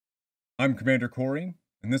I'm Commander Cory,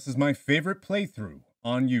 and this is my favorite playthrough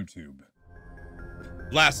on YouTube.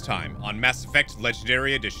 Last time on Mass Effect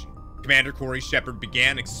Legendary Edition, Commander Cory Shepard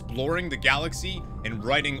began exploring the galaxy and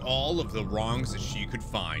righting all of the wrongs that she could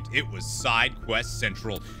find. It was side quest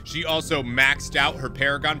central. She also maxed out her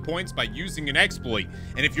Paragon points by using an exploit,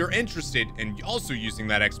 and if you're interested in also using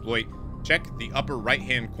that exploit, check the upper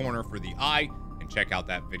right-hand corner for the eye and check out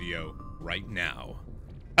that video right now.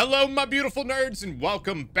 Hello, my beautiful nerds, and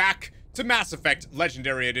welcome back to Mass Effect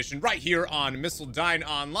Legendary Edition right here on Missildine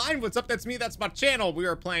Online. What's up? That's me. That's my channel. We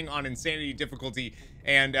are playing on Insanity difficulty,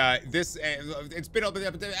 and it's been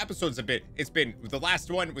the episodes a bit. It's been the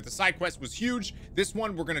last one with the side quest was huge. This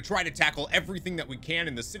one we're gonna try to tackle everything that we can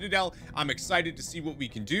in the Citadel. I'm excited to see what we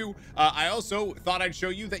can do. I also thought I'd show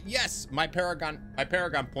you that yes, my Paragon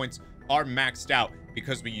points are maxed out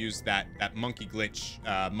because we used that monkey glitch,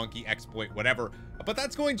 monkey exploit, whatever. But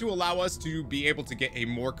that's going to allow us to be able to get a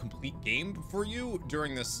more complete game for you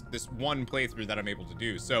during this one playthrough that I'm able to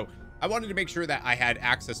do. So I wanted to make sure that I had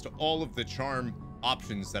access to all of the charm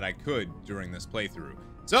options that I could during this playthrough.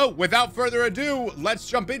 So without further ado, let's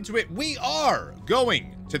jump into it. We are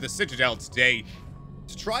going to the Citadel today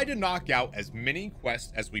to try to knock out as many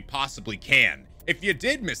quests as we possibly can. If you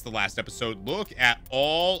did miss the last episode, look at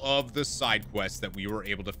all of the side quests that we were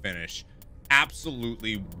able to finish.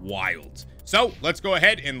 Absolutely wild. So let's go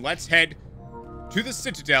ahead and let's head to the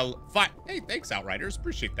Citadel. Hey, thanks, Outriders.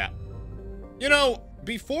 Appreciate that. You know,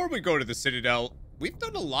 before we go to the Citadel, we've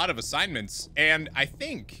done a lot of assignments, and I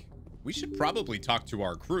think we should probably talk to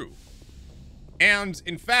our crew. And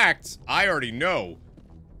in fact, I already know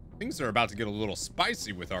things are about to get a little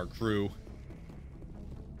spicy with our crew.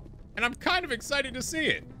 And I'm kind of excited to see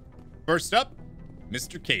it. First up,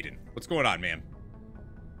 Mr. Caden. What's going on, man?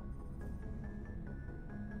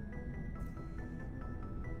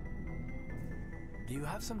 Do you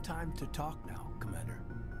have some time to talk now, Commander?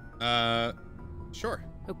 Sure.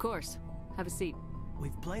 Of course. Have a seat.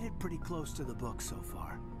 We've played it pretty close to the book so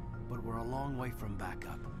far, but we're a long way from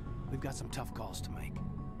backup. We've got some tough calls to make.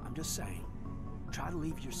 I'm just saying, try to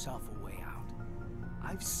leave yourself a way out.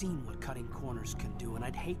 I've seen what cutting corners can do, and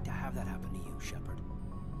I'd hate to have that happen to you, Shepard.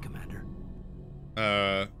 Commander.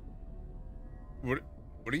 What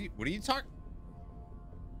are you talking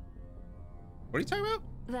about?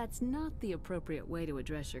 That's not the appropriate way to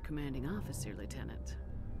address your commanding officer, Lieutenant.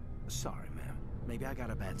 Sorry, ma'am. Maybe I got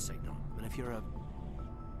a bad signal. And if you're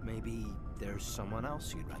maybe there's someone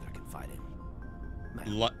else you'd rather confide in.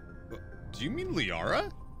 Ma'am. Do you mean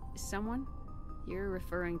Liara? Someone? You're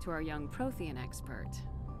referring to our young Prothean expert.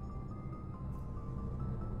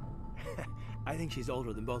 I think she's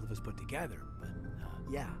older than both of us put together, but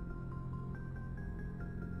yeah.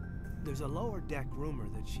 There's a lower deck rumor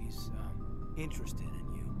that she's interested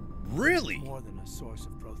in you. Really? More than a source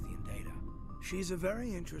of Prothean data. She's a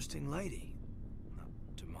very interesting lady. Not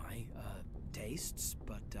to my tastes,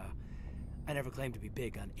 but I never claimed to be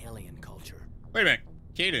big on alien culture. Wait a minute.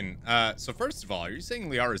 Caden, so first of all, are you saying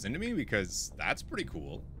Liara's into me? Because that's pretty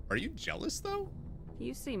cool. Are you jealous, though?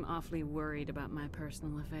 You seem awfully worried about my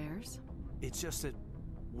personal affairs. It's just that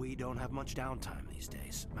we don't have much downtime these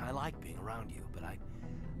days. I like being around you, but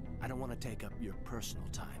I don't want to take up your personal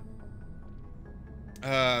time.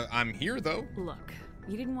 I'm here, though. Look,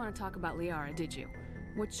 you didn't want to talk about Liara, did you?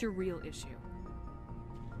 What's your real issue?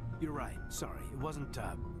 You're right. Sorry. It wasn't,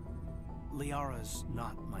 Liara's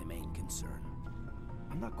not my main concern.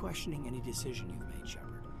 I'm not questioning any decision you've made,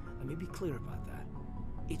 Shepard. Let me be clear about that.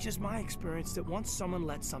 It's just my experience that once someone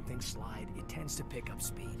lets something slide, it tends to pick up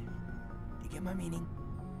speed. Do you get my meaning?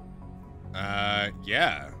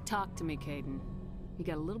 Yeah. Talk to me, Caden. You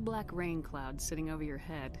got a little black rain cloud sitting over your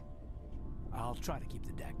head. I'll try to keep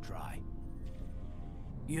the deck dry.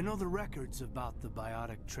 You know the records about the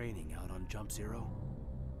biotic training out on Jump Zero?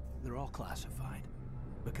 They're all classified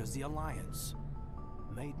because the Alliance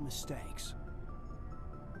made mistakes.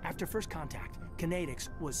 After first contact, Kinetics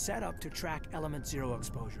was set up to track Element Zero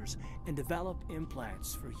exposures and develop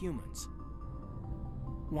implants for humans.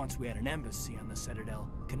 Once we had an embassy on the Citadel,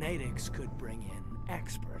 Kinetics could bring in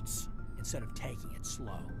experts instead of taking it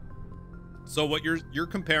slow. So what you're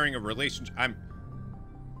comparing a relationship?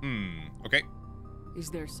 Okay. Is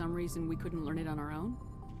there some reason we couldn't learn it on our own?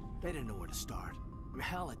 They didn't know where to start.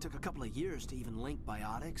 Hell, it took a couple of years to even link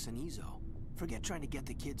biotics and Ezo. Forget trying to get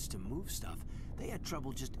the kids to move stuff. They had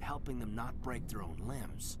trouble just helping them not break their own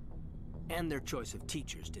limbs. And their choice of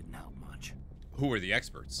teachers didn't help much. Who are the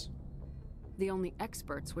experts? The only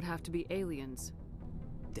experts would have to be aliens.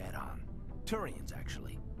 Dead on. Turians,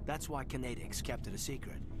 actually. That's why Kinetics kept it a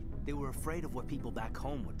secret. They were afraid of what people back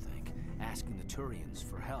home would think, asking the Turians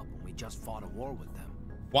for help when we just fought a war with them.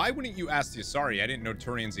 Why wouldn't you ask the Asari? I didn't know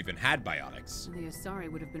Turians even had biotics. The Asari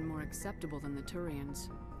would have been more acceptable than the Turians.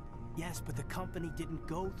 Yes, but the company didn't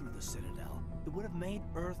go through the Citadel. It would have made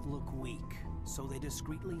Earth look weak, so they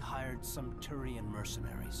discreetly hired some Turian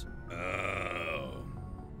mercenaries. Oh.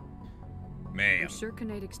 Man. I'm sure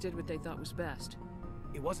Canadics did what they thought was best.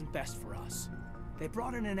 It wasn't best for us. They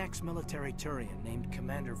brought in an ex-military Turian named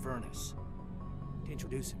Commander Vernus. To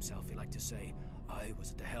introduce himself, he liked to say, "I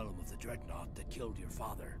was at the helm of the dreadnought that killed your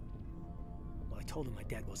father." Well, I told him my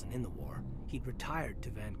dad wasn't in the war. He'd retired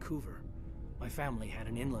to Vancouver. My family had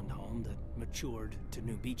an inland home that matured to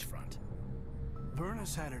new beachfront.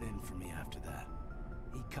 Vernus had it in for me after that.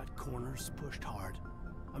 He cut corners, pushed hard.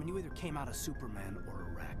 I mean, you either came out a Superman or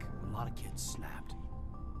a wreck. A lot of kids snapped.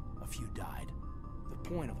 A few died. The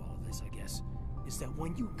point of all of this, I guess, is that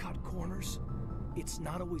when you cut corners, it's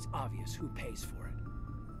not always obvious who pays for it.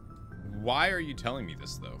 Why are you telling me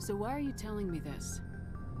this, though? So why are you telling me this?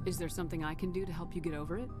 Is there something I can do to help you get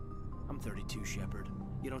over it? I'm 32, Shepard.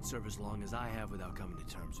 You don't serve as long as I have without coming to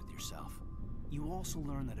terms with yourself. You also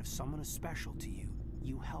learn that if someone is special to you,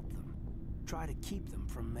 you help them. Try to keep them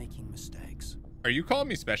from making mistakes. Are you calling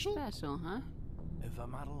me special? Special, huh? If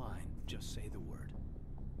I'm out of line, just say the word.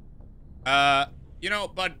 You know,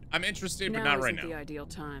 but I'm interested, but not right now. Now isn't the ideal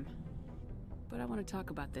time. But I want to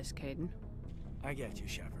talk about this, Caden. I get you,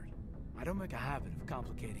 Shepard. I don't make a habit of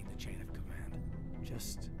complicating the chain of command.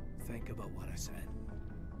 Just think about what I said.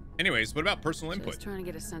 Anyways, what about personal input? Just trying to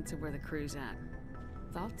get a sense of where the crew's at.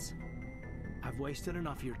 Thoughts? I've wasted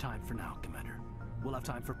enough of your time for now, Commander. We'll have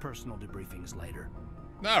time for personal debriefings later.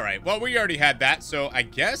 All right, well, we already had that, so I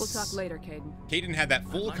guess... We'll talk later, Caden. Caden had that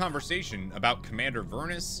full conversation about Commander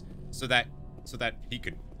Vernus so that he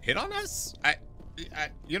could hit on us?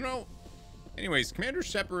 You know... Anyways, Commander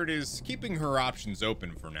Shepard is keeping her options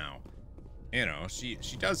open for now. You know, she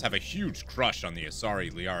does have a huge crush on the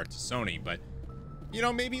Asari Liara Tassoni, but, you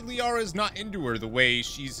know, maybe Liara's not into her the way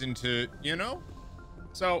she's into, you know?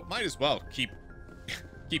 So, might as well keep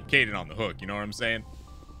Caden on the hook, you know what I'm saying?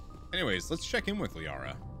 Anyways, let's check in with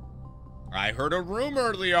Liara. I heard a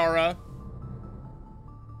rumor, Liara.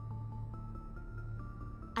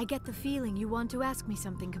 I get the feeling you want to ask me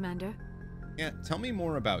something, Commander. Yeah, tell me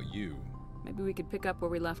more about you. Maybe we could pick up where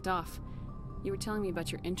we left off. You were telling me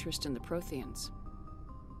about your interest in the Protheans.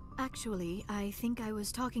 Actually, I think I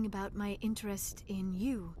was talking about my interest in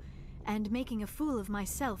you, and making a fool of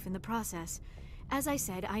myself in the process. As I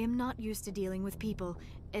said, I am not used to dealing with people,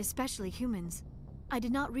 especially humans. I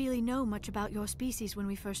did not really know much about your species when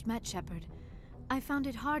we first met, Shepard. I found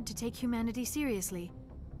it hard to take humanity seriously.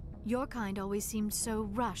 Your kind always seemed so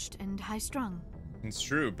rushed and high-strung. It's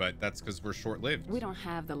true, but that's because we're short-lived. We don't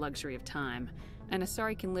have the luxury of time. An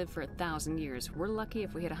Asari can live for 1,000 years. We're lucky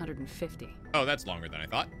if we hit 150. Oh, that's longer than I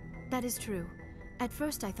thought. That is true. At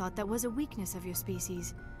first I thought that was a weakness of your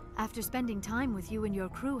species. After spending time with you and your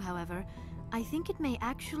crew, however, I think it may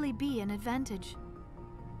actually be an advantage.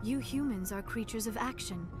 You humans are creatures of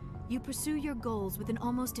action. You pursue your goals with an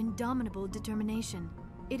almost indomitable determination.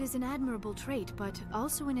 It is an admirable trait, but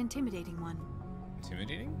also an intimidating one.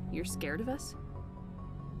 Intimidating? You're scared of us?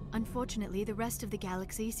 Unfortunately, the rest of the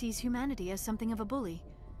galaxy sees humanity as something of a bully.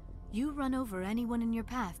 You run over anyone in your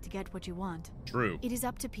path to get what you want. True. It is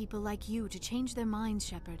up to people like you to change their minds,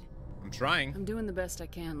 Shepard. I'm trying. I'm doing the best I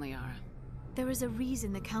can, Liara. There is a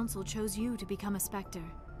reason the Council chose you to become a Spectre.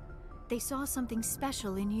 They saw something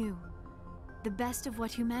special in you. The best of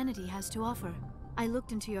what humanity has to offer. I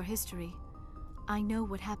looked into your history. I know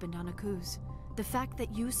what happened on Akuz. The fact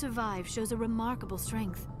that you survived shows a remarkable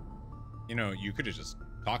strength. You know, you could have just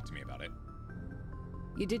talked to me about it.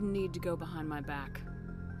 You didn't need to go behind my back.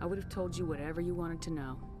 I would have told you whatever you wanted to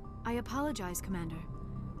know. I apologize, Commander.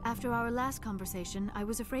 After our last conversation, I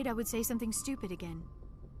was afraid I would say something stupid again.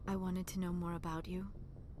 I wanted to know more about you,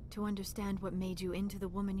 to understand what made you into the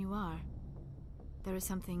woman you are. There is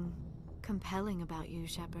something compelling about you,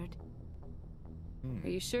 Shepard. Are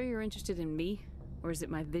you sure you're interested in me, or is it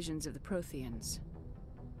my visions of the Protheans?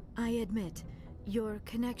 I admit, your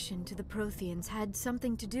connection to the Protheans had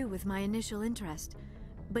something to do with my initial interest,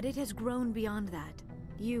 but it has grown beyond that.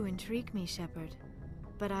 You intrigue me, Shepard,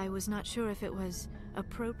 but I was not sure if it was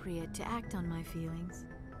appropriate to act on my feelings.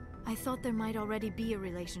 I thought there might already be a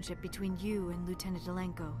relationship between you and Lieutenant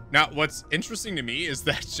Alenko. Now, what's interesting to me is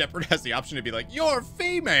that Shepard has the option to be like, "You're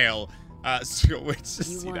female." So which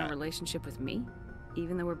is You want a relationship with me,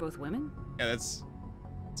 even though we're both women? Yeah, that's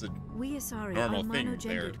a We Asari normal are thing there,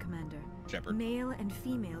 monogendered, Commander. Shepard. Male and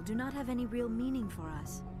female do not have any real meaning for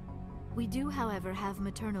us. We do, however, have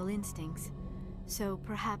maternal instincts, so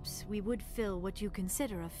perhaps we would fill what you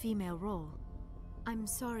consider a female role. I'm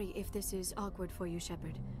sorry if this is awkward for you,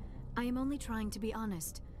 Shepard. I am only trying to be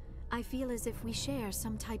honest. I feel as if we share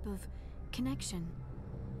some type of connection.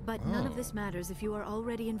 But none of this matters if you are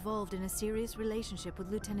already involved in a serious relationship with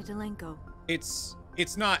Lieutenant Alenko. It's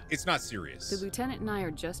not serious. The lieutenant and I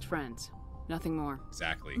are just friends. Nothing more.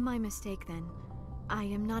 Exactly. My mistake, then. I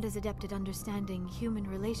am not as adept at understanding human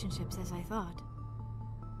relationships as I thought.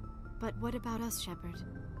 But what about us, Shepard?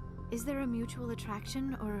 Is there a mutual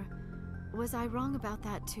attraction, or was I wrong about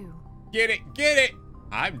that too? Get it, get it!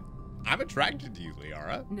 I'm attracted to you,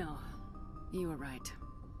 Liara. No, you were right.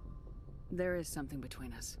 There is something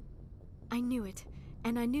between us. I knew it,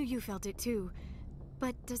 and I knew you felt it too.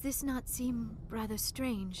 But does this not seem rather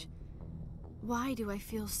strange? Why do I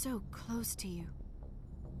feel so close to you?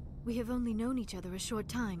 We have only known each other a short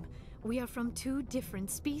time. We are from two different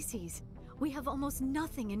species. We have almost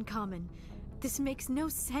nothing in common. This makes no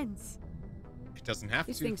sense. It doesn't have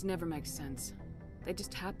These to. things never make sense. They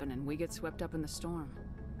just happen and we get swept up in the storm.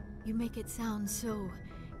 You make it sound so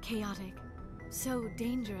chaotic, so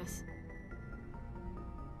dangerous.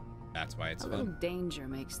 That's why it's A little fun. danger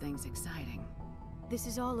makes things exciting. This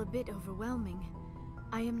is all a bit overwhelming.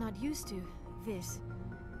 I am not used to this.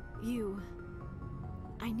 You.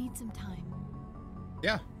 I need some time.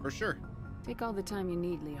 Yeah, for sure. Take all the time you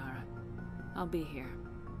need, Liara. I'll be here.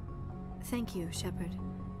 Thank you, Shepard.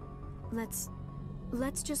 Let's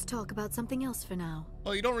just talk about something else for now.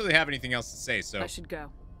 Well, you don't really have anything else to say, so I should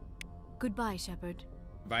go. Goodbye, Shepard.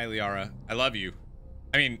 bye, Liara. I love you.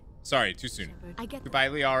 I mean, sorry, too soon. Shepard. I get Goodbye,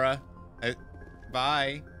 Liara.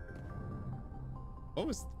 Bye.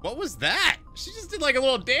 What was that? She just did like a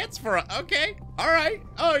little dance for us. Okay. All right.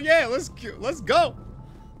 Oh yeah, let's go.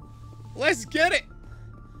 Let's get it.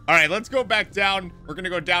 All right, let's go back down. We're going to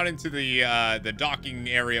go down into the docking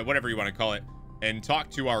area, whatever you want to call it, and talk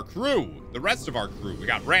to our crew, the rest of our crew. We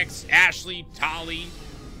got Rex, Ashley, Tali,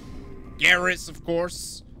 Garrus, of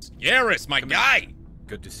course. Garrus, my guy.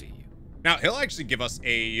 Good to see you. Now, he'll actually give us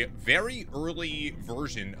a very early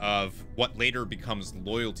version of what later becomes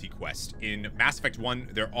Loyalty Quest. In Mass Effect 1,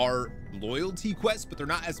 there are loyalty quests, but they're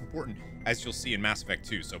not as important as you'll see in Mass Effect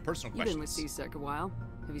 2. So, personal You've been with questions. C-Sec a while.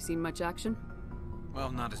 Have you seen much action?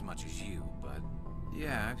 Well, not as much as you, but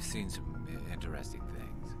yeah, I've seen some interesting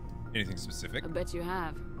things. Anything specific? I bet you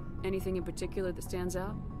have. Anything in particular that stands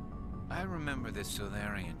out? I remember this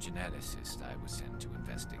Solarian geneticist I was sent to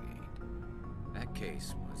investigate. That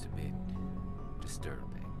case was a bit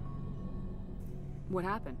disturbing. What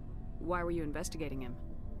happened? Why were you investigating him?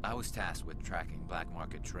 I was tasked with tracking black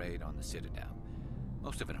market trade on the Citadel.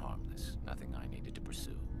 Most of it harmless, nothing I needed to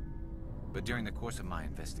pursue. But during the course of my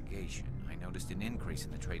investigation, I noticed an increase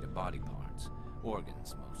in the trade of body parts,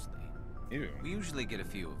 organs mostly. Ew. We usually get a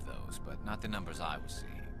few of those, but not the numbers I was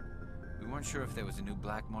seeing. We weren't sure if there was a new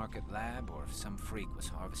black market lab or if some freak was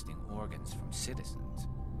harvesting organs from citizens.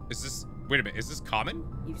 Is this... Wait a minute. Is this common?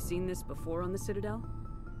 You've seen this before on the Citadel?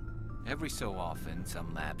 Every so often,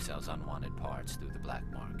 some lab sells unwanted parts through the black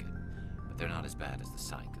market, but they're not as bad as the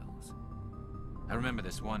psychos. I remember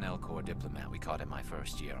this one Elcor diplomat we caught in my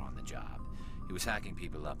first year on the job. He was hacking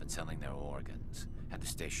people up and selling their organs. Had the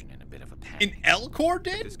station in a bit of a panic. In Elcor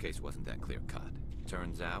did? This case wasn't that clear-cut.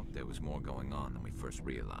 Turns out there was more going on than we first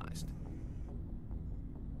realized.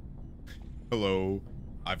 Hello.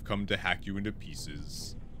 I've come to hack you into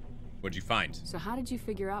pieces. What'd you find? So how did you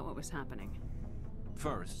figure out what was happening?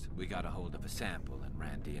 First, we got a hold of a sample and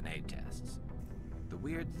ran DNA tests. The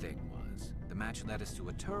weird thing was, the match led us to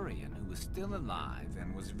a Turian who was still alive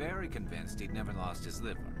and was very convinced he'd never lost his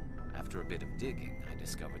liver. After a bit of digging, I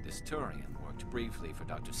discovered this Turian worked briefly for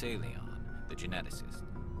Dr. Salion, the geneticist.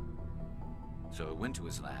 So I went to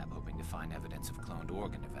his lab hoping to find evidence of cloned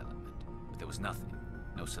organ development, but there was nothing.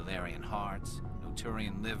 No Solarian hearts, no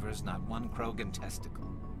Turian livers, not one Krogan testicle.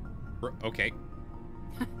 Okay.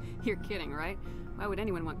 You're kidding, right? Why would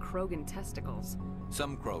anyone want Krogan testicles?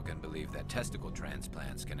 Some Krogan believe that testicle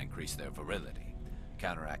transplants can increase their virility,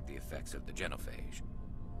 counteract the effects of the genophage.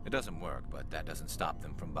 It doesn't work, but that doesn't stop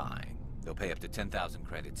them from buying. They'll pay up to 10,000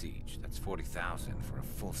 credits each. That's 40,000 for a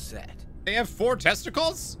full set. They have 4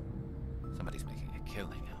 testicles? Somebody's making a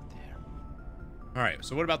killing out there. All right,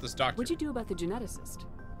 so what about this doctor? What'd you do about the geneticist?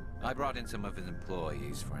 I brought in some of his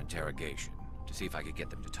employees for interrogation to see if I could get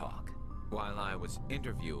them to talk. While I was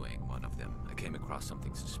interviewing one of them, I came across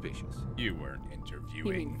something suspicious. You weren't You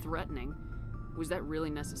interviewing. mean threatening? Was that really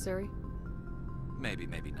necessary? Maybe,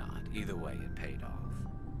 maybe not. Either way, it paid off.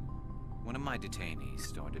 One of my detainees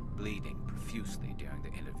started bleeding profusely during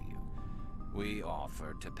the interview. We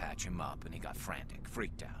offered to patch him up, and he got frantic,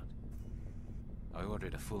 freaked out. I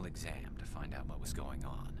ordered a full exam to find out what was going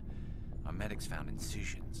on. Our medics found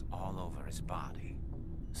incisions all over his body,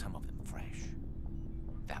 some of them fresh.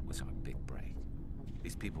 That was our big break.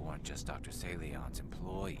 These people weren't just Dr. Salion's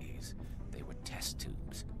employees. They were test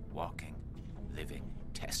tubes. Walking, living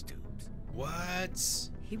test tubes. What?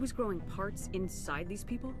 He was growing parts inside these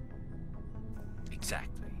people?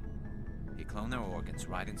 Exactly. He cloned their organs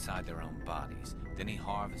right inside their own bodies. Then he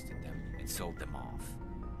harvested them and sold them off.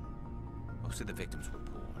 Most of the victims were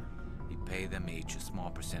poor. He'd pay them each a small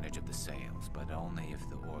percentage of the sales, but only if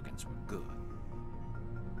the organs were good.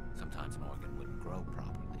 Sometimes an organ wouldn't grow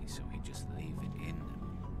properly, so he'd just leave it in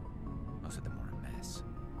them. Most of them were a mess,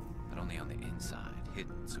 but only on the inside,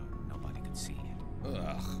 hidden so nobody could see it.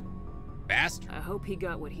 Ugh. Bastard. I hope he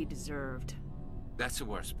got what he deserved. That's the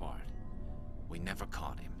worst part. We never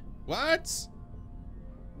caught him. What?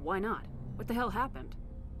 Why not? What the hell happened?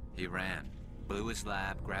 He ran, blew his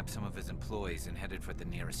lab, grabbed some of his employees, and headed for the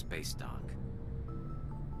nearest space dock.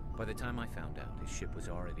 By the time I found out, his ship was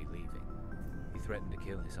already leaving. He threatened to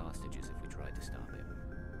kill his hostages if we tried to stop him.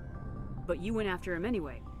 But you went after him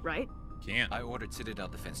anyway, right? Can't. I ordered Citadel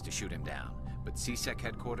Defense to shoot him down, but CSEC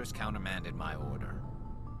headquarters countermanded my order.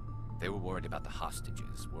 They were worried about the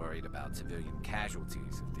hostages, worried about civilian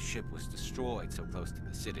casualties if the ship was destroyed so close to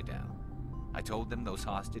the Citadel. I told them those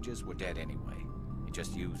hostages were dead anyway. He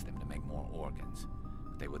just used them to make more organs.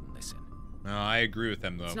 But they wouldn't listen. No, I agree with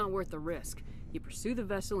them, though. It's not worth the risk. You pursue the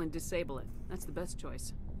vessel and disable it. That's the best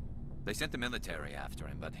choice. They sent the military after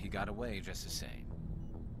him, but he got away just the same.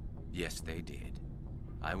 Yes, they did.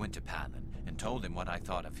 I went to Palin and told him what I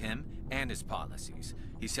thought of him and his policies.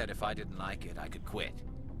 He said if I didn't like it, I could quit.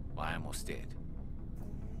 Well, I almost did.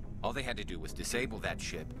 All they had to do was disable that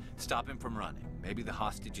ship, stop him from running. Maybe the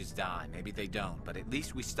hostages die, maybe they don't, but at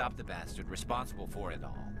least we stopped the bastard responsible for it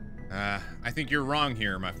all. I think you're wrong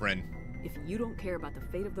here, my friend. If you don't care about the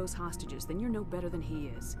fate of those hostages, then you're no better than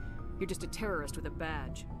he is. You're just a terrorist with a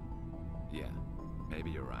badge. Yeah,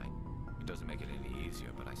 maybe you're right. It doesn't make it any easier,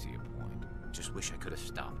 but I see your point. Just wish I could have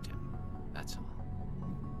stopped him. That's all.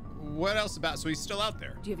 What else about? So he's still out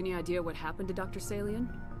there. Do you have any idea what happened to Dr.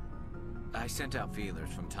 Salion? I sent out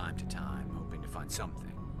feelers from time to time, hoping to find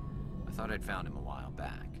something. I thought I'd found him a while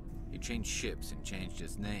back. He changed ships and changed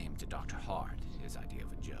his name to Dr. Hart, his idea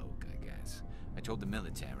of a joke, I guess. I told the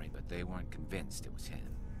military, but they weren't convinced it was him.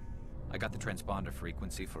 I got the transponder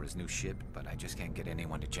frequency for his new ship, but I just can't get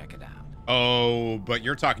anyone to check it out. Oh, but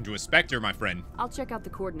you're talking to a Spectre, my friend. I'll check out the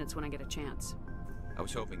coordinates when I get a chance. I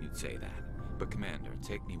was hoping you'd say that. But Commander,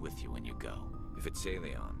 take me with you when you go. If it's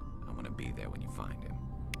Salion, I want to be there when you find him.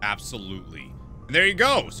 Absolutely. And there you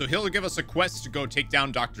go. So he'll give us a quest to go take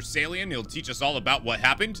down Dr. Salion. He'll teach us all about what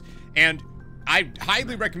happened. And I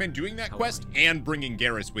highly recommend doing that quest and bringing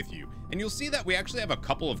Garrus with you. And you'll see that we actually have a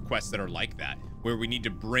couple of quests that are like that, where we need to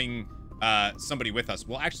bring somebody with us.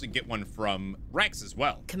 We'll actually get one from Rex as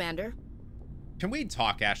well. Commander? Can we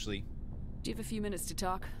talk, Ashley? Do you have a few minutes to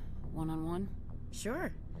talk? One-on-one?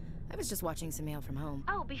 Sure. I was just watching some mail from home.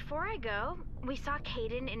 Oh, before I go, we saw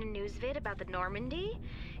Caden in a news vid about the Normandy.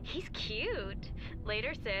 He's cute.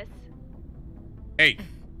 Later, sis. Hey.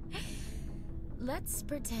 Let's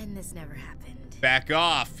pretend this never happened. Back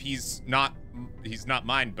off. He's not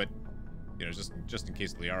mine, but you know, just in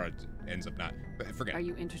case Liara ends up not. Forget. Are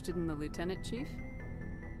you interested in the lieutenant, Chief?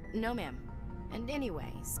 No, ma'am. And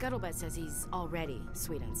anyway, Scuttlebutt says he's already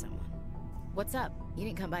sweet on someone. What's up? You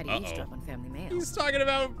didn't come by to eavesdrop on family mail. He's talking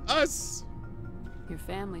about us. Your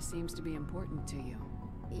family seems to be important to you.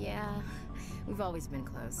 Yeah, we've always been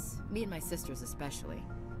close. Me and my sisters especially.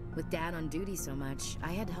 With Dad on duty so much,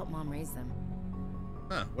 I had to help Mom raise them.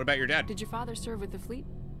 Huh, what about your dad? Did your father serve with the fleet?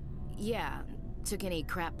 Yeah, took any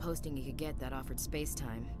crap posting he could get that offered space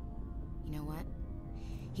time. You know what?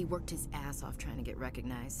 He worked his ass off trying to get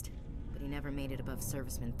recognized, but he never made it above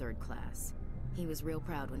serviceman 3rd class. He was real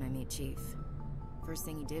proud when I met Chief. First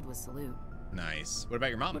thing he did was salute. Nice. What about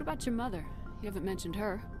your mom? What about your mother? You haven't mentioned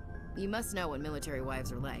her. You must know what military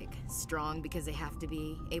wives are like. Strong because they have to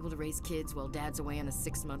be, able to raise kids while Dad's away on a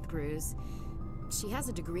 6-month cruise. She has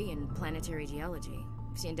a degree in planetary geology.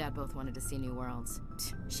 She and Dad both wanted to see new worlds.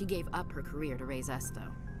 She gave up her career to raise us,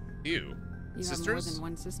 though. You Sisters? sisters? Have more than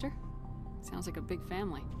one sister? Sounds like a big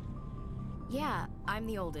family. Yeah, I'm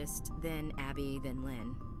the oldest, then Abby, then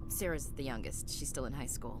Lynn. Sarah's the youngest. She's still in high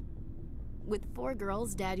school. With 4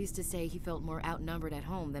 girls, Dad used to say he felt more outnumbered at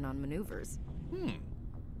home than on maneuvers.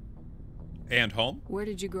 And home? Where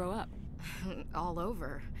did you grow up? All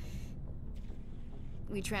over.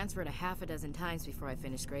 We transferred a half a dozen times before I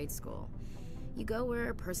finished grade school. You go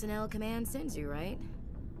where personnel command sends you, right?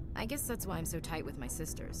 I guess that's why I'm so tight with my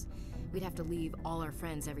sisters. We'd have to leave all our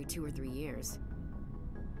friends every 2 or 3 years.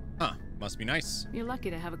 Huh. Must be nice. You're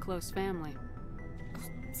lucky to have a close family.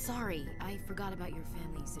 Sorry, I forgot about your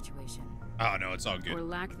family situation. Oh, no, it's all good. Or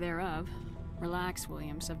lack thereof. Relax,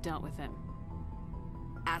 Williams. I've dealt with it.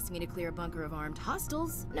 Asked me to clear a bunker of armed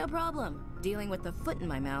hostiles? No problem. Dealing with the foot in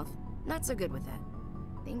my mouth? Not so good with that.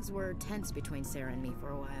 Things were tense between Sarah and me for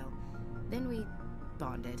a while. Then we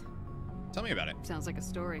bonded. Tell me about it. Sounds like a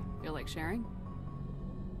story. Feel like sharing?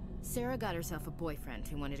 Sarah got herself a boyfriend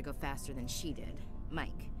who wanted to go faster than she did.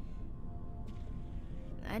 Mike.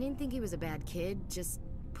 I didn't think he was a bad kid, just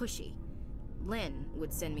pushy. Lynn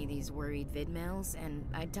would send me these worried vid mails, and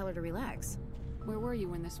I'd tell her to relax. Where were you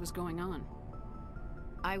when this was going on?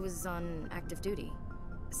 I was on active duty.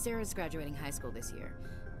 Sarah's graduating high school this year.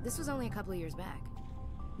 This was only a couple of years back.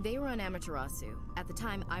 They were on Amaterasu. At the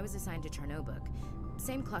time, I was assigned to Chernobog.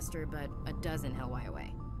 Same cluster, but a dozen LY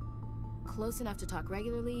away. Close enough to talk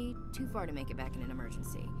regularly, too far to make it back in an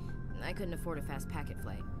emergency. I couldn't afford a fast packet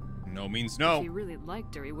flight. No means no. If he really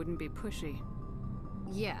liked her, he wouldn't be pushy.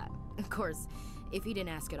 Yeah, of course. If he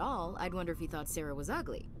didn't ask at all, I'd wonder if he thought Sarah was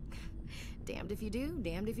ugly. Damned if you do,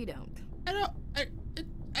 damned if you don't.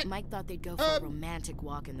 Mike thought they'd go for a romantic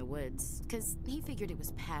walk in the woods, because he figured it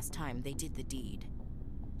was past time they did the deed.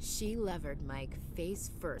 She levered Mike face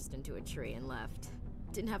first into a tree and left.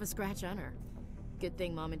 Didn't have a scratch on her. Good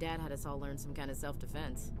thing Mom and Dad had us all learn some kind of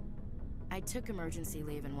self-defense. I took emergency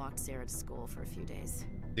leave and walked Sarah to school for a few days.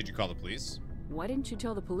 Did you call the police? Why didn't you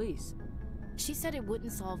tell the police? She said it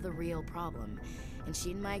wouldn't solve the real problem, and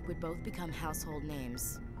she and Mike would both become household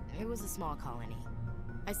names. It was a small colony.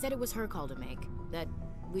 I said it was her call to make, that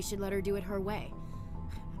we should let her do it her way.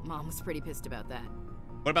 Mom was pretty pissed about that.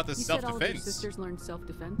 What about the You said all of your self-defense? sisters learned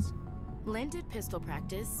self-defense? Lynn did pistol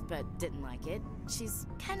practice, but didn't like it. She's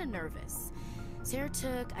kind of nervous. Sarah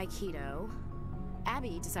took Aikido.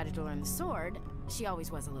 Abby decided to learn the sword. She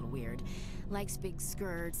always was a little weird. Likes big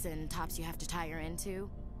skirts and tops you have to tie her into.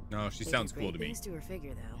 No, she They sounds did cool great to me. things to her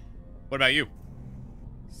figure, though. What about you?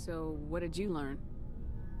 So, what did you learn?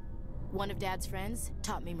 One of Dad's friends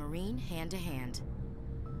taught me Marine hand to hand.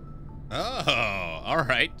 Oh, all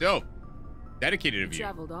right, dope. Dedicated of You you.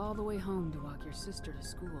 traveled all the way home to walk your sister to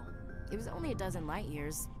school. It was only a dozen light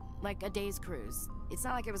years, like a day's cruise. It's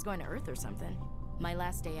not like I was going to Earth or something. My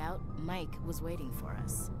last day out, Mike was waiting for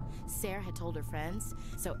us. Sarah had told her friends,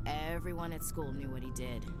 so everyone at school knew what he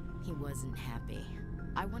did. He wasn't happy.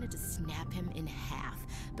 I wanted to snap him in half,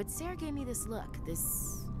 but Sarah gave me this look,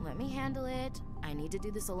 this let me handle it, I need to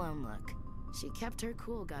do this alone look. She kept her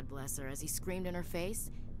cool, God bless her, as he screamed in her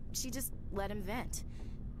face. She just let him vent.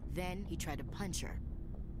 Then he tried to punch her.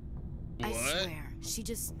 I swear, she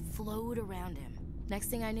just flowed around him. Next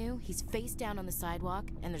thing I knew, he's face down on the sidewalk,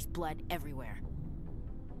 and there's blood everywhere.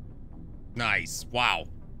 Nice. Wow.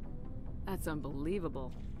 That's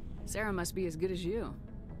unbelievable. Sarah must be as good as you.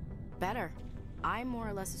 Better. I'm more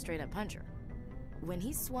or less a straight-up puncher. When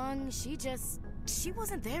he swung, she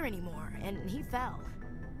wasn't there anymore, and he fell.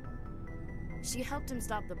 She helped him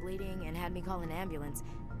stop the bleeding and had me call an ambulance.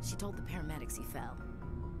 She told the paramedics he fell.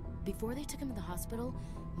 Before they took him to the hospital,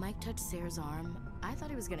 Mike touched Sarah's arm. I thought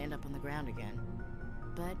he was gonna end up on the ground again.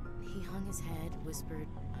 But he hung his head, whispered,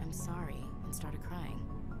 "I'm sorry," and started crying.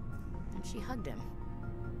 And she hugged him.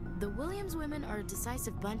 The Williams women are a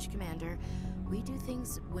decisive bunch, Commander. We do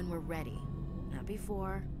things when we're ready. Not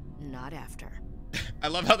before, not after. I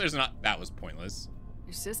love how there's not... That was pointless.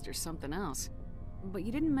 Your sister's something else. But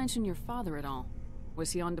you didn't mention your father at all.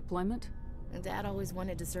 Was he on deployment? Dad always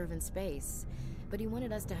wanted to serve in space, but he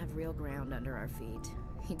wanted us to have real ground under our feet.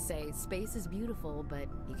 He'd say, space is beautiful, but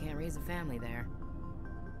you can't raise a family there.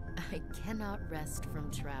 I cannot rest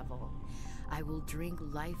from travel. I will drink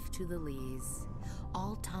life to the lees.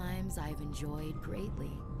 All times I've enjoyed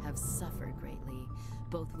greatly, have suffered greatly,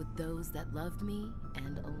 both with those that loved me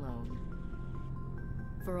and alone.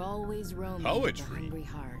 For always roaming with a hungry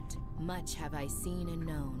heart, much have I seen and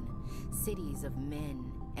known, cities of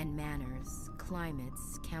men and manners,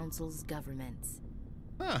 climates, councils, governments.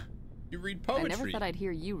 Huh. You read poetry. I never thought I'd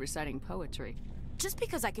hear you reciting poetry. Just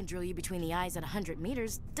because I can drill you between the eyes at 100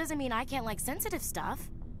 meters doesn't mean I can't like sensitive stuff.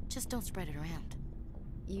 Just don't spread it around.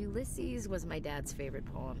 Ulysses was my dad's favorite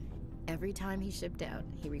poem. Every time he shipped out,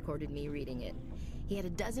 he recorded me reading it. He had a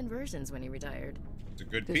dozen versions when he retired. It's a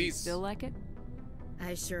good Does piece. he still like it?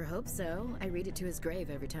 I sure hope so. I read it to his grave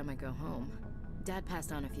every time I go home. Dad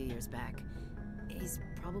passed on a few years back. He's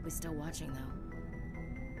probably still watching, though.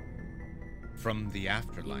 From the You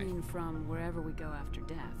afterlife. mean from wherever we go after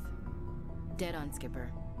death? Dead on,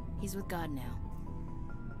 Skipper. He's with God now.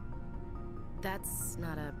 That's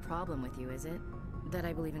not a problem with you, is it? That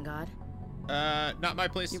I believe in God? Not my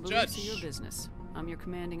place Your to beliefs judge. are your business. I'm your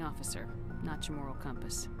commanding officer, not your moral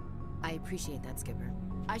compass. I appreciate that, Skipper.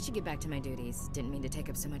 I should get back to my duties. Didn't mean to take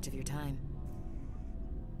up so much of your time.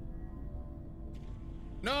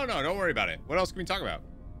 No, don't worry about it. What else can we talk about?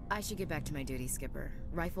 I should get back to my duties, Skipper.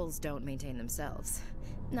 Rifles don't maintain themselves.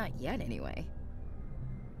 Not yet, anyway.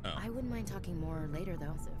 Oh. I wouldn't mind talking more later,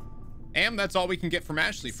 though. And that's all we can get from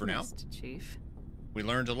Ashley for now. Dismissed, Chief. We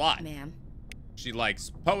learned a lot. Ma'am. She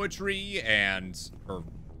likes poetry and her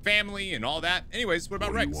family and all that. Anyways, what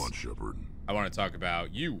about Rex? What do you want, Shepard? I want to talk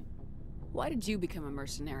about you. Why did you become a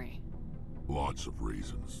mercenary? Lots of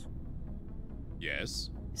reasons. Yes.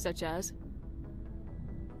 Such as?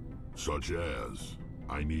 Such as,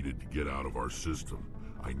 I needed to get out of our system.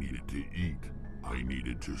 I needed to eat. I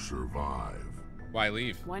needed to survive. Why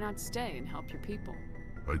leave? Why not stay and help your people?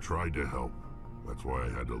 I tried to help. That's why I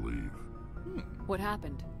had to leave. What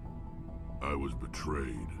happened? I was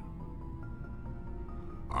betrayed.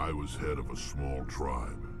 I was head of a small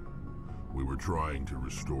tribe. We were trying to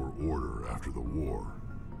restore order after the war,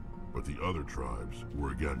 but the other tribes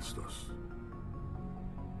were against us.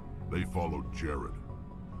 They followed Jared,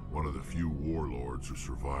 one of the few warlords who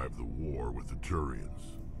survived the war with the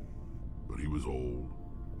Turians. But he was old,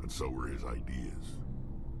 and so were his ideas.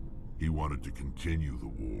 He wanted to continue the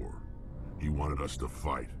war. He wanted us to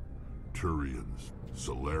fight. Turians,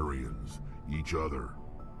 Solarians, each other.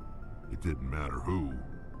 It didn't matter who,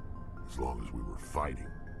 as long as we were fighting.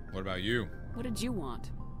 What about you? What did you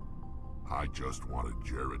want? I just wanted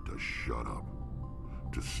Jared to shut up,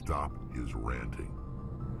 to stop his ranting.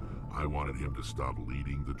 I wanted him to stop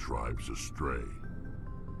leading the tribes astray.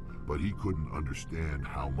 But he couldn't understand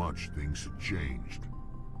how much things had changed.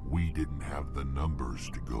 We didn't have the numbers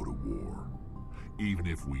to go to war. Even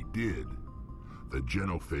if we did, the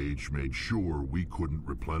genophage made sure we couldn't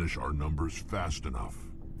replenish our numbers fast enough.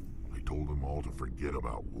 I told them all to forget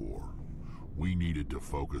about war. We needed to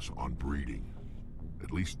focus on breeding,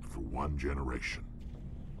 at least for one generation.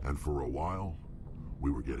 And for a while,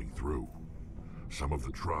 we were getting through. Some of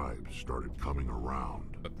the tribes started coming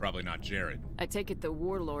around. But probably not Jared. I take it the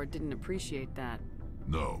warlord didn't appreciate that.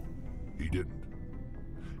 No, he didn't.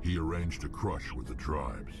 He arranged a crush with the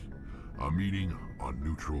tribes, a meeting on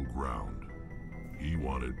neutral ground. He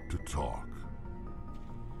wanted to talk.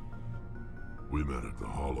 We met at the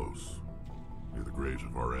Hollows, near the graves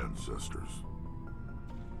of our ancestors.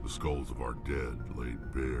 The skulls of our dead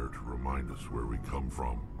laid bare to remind us where we come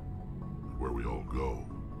from, and where we all go.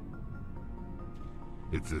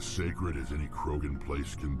 It's as sacred as any Krogan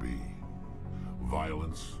place can be.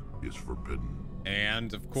 Violence is forbidden.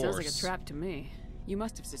 And, of course... Sounds like a trap to me. You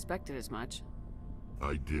must have suspected as much.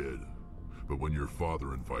 I did. But when your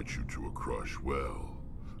father invites you to a crush, well,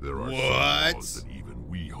 there are some What? laws that even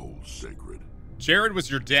we hold sacred. Jared was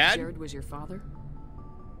your dad? Jared was your father?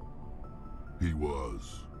 He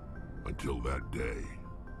was. Until that day.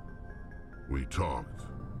 We talked,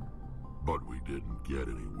 but we didn't get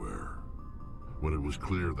anywhere. When it was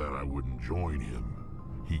clear that I wouldn't join him,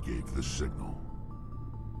 he gave the signal.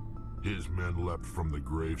 His men leapt from the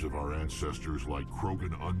graves of our ancestors like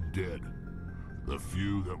Krogan undead. The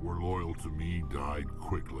few that were loyal to me died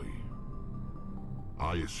quickly.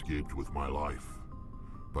 I escaped with my life,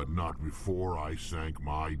 but not before I sank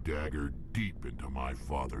my dagger deep into my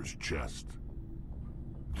father's chest.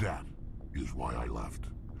 That is why I left,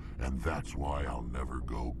 and that's why I'll never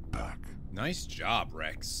go back. Nice job,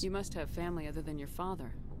 Rex. You must have family other than your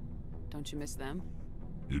father. Don't you miss them?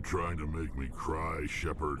 You trying to make me cry,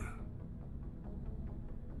 Shepard?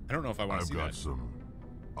 I don't know if I want to see I've got that. some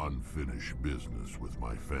unfinished business with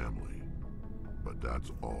my family, but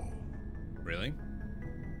that's all. Really?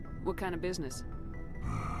 What kind of business?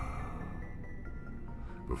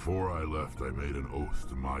 Before I left, I made an oath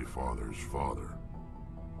to my father's father.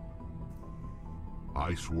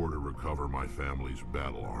 I swore to recover my family's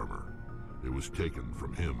battle armor. It was taken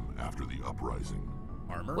from him after the uprising.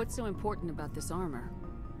 Armor? What's so important about this armor?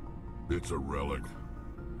 It's a relic.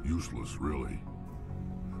 Useless, really.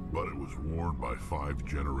 But it was worn by 5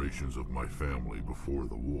 generations of my family before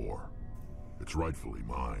the war. It's rightfully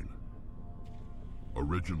mine.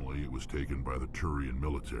 Originally, it was taken by the Turian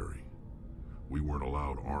military. We weren't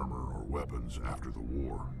allowed armor or weapons after the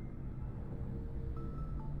war.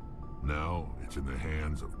 Now, it's in the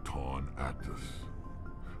hands of Ton Actus,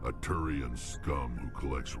 a Turian scum who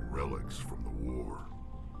collects relics from the war.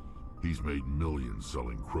 He's made millions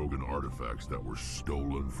selling Krogan artifacts that were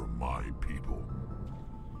stolen from my people.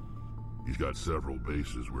 He's got several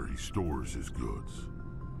bases where he stores his goods,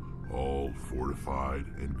 all fortified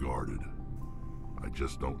and guarded. I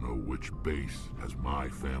just don't know which base has my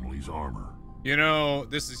family's armor. You know,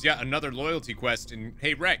 this is yet another loyalty quest, and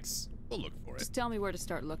hey, Rex, we'll look for it. Just tell me where to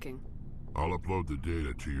start looking. I'll upload the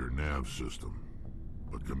data to your nav system.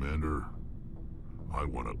 But Commander, I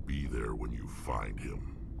want to be there when you find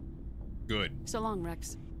him. Good. So long,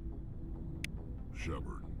 Rex.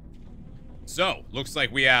 Shepard. So, looks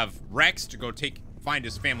like we have Rex to go find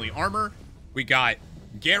his family armor. We got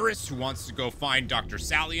Garrus, who wants to go find Dr.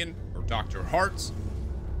 Salian, or Dr. Hart.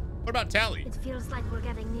 What about Tali? It feels like we're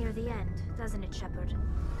getting near the end, doesn't it, Shepard?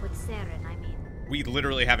 With Saren, I mean. We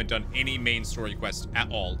literally haven't done any main story quests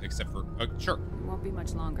at all, except for, sure. It won't be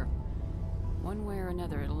much longer. One way or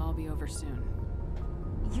another, it'll all be over soon.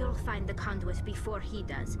 You'll find the conduit before he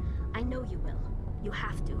does. I know you will. You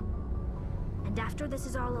have to. And after this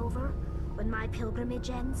is all over, when my pilgrimage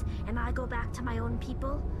ends and I go back to my own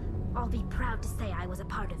people, I'll be proud to say I was a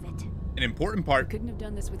part of it. An important part. I couldn't have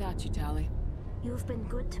done this without you, Tali. You've been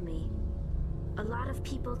good to me. A lot of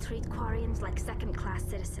people treat Quarians like second-class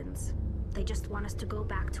citizens. They just want us to go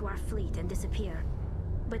back to our fleet and disappear.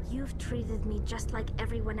 But you've treated me just like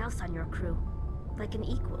everyone else on your crew. Like an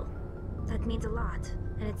equal. That means a lot,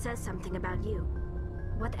 and it says something about you.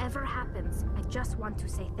 Whatever happens, I just want to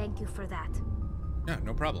say thank you for that. Yeah,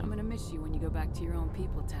 no problem. I'm gonna miss you when you go back to your own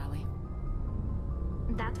people, Tali.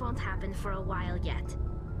 That won't happen for a while yet.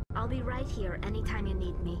 I'll be right here anytime you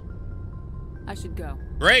need me. I should go.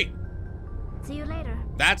 Great. See you later.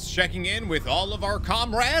 That's checking in with all of our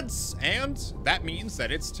comrades, and that means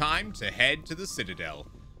that it's time to head to the Citadel.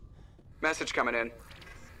 Message coming in.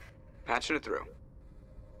 Patching it through.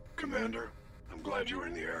 Commander, I'm glad you were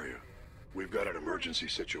in the area. We've got an emergency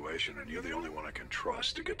situation, and you're the only one I can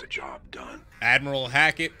trust to get the job done. Admiral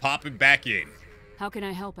Hackett popping back in. How can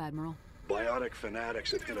I help, Admiral? Biotic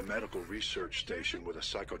fanatics have hit a medical research station with a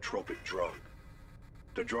psychotropic drug.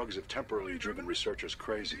 The drugs have temporarily driven researchers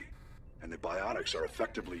crazy, and the biotics are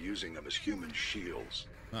effectively using them as human shields.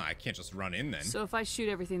 Oh, I can't just run in then. So if I shoot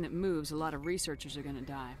everything that moves, a lot of researchers are gonna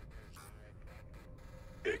die.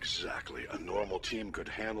 Exactly. A normal team could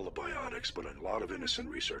handle the biotics, but a lot of innocent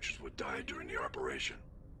researchers would die during the operation.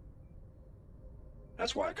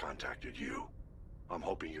 That's why I contacted you. I'm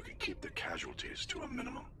hoping you can keep the casualties to a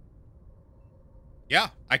minimum. Yeah,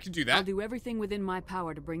 I can do that. I'll do everything within my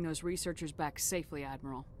power to bring those researchers back safely,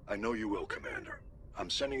 Admiral. I know you will, Commander.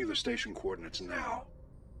 I'm sending you the station coordinates now.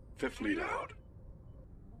 Fifth Fleet out.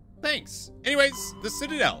 Thanks. Anyways, the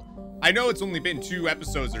Citadel. I know it's only been 2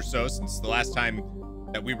 episodes or so since the last time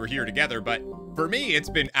that we were here together, but for me, it's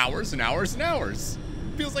been hours and hours and hours.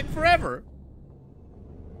 Feels like forever.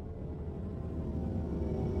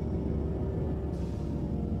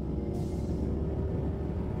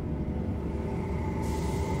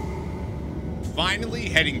 Finally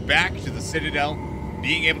heading back to the Citadel,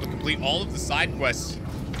 being able to complete all of the side quests.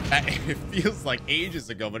 It feels like ages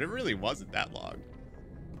ago, but it really wasn't that long.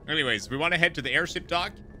 Anyways, we want to head to the airship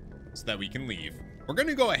dock so that we can leave. We're going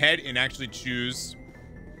to go ahead and actually choose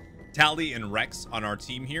Tali and Rex on our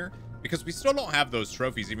team here because we still don't have those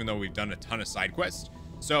trophies, even though we've done a ton of side quests.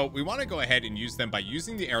 So we want to go ahead and use them. By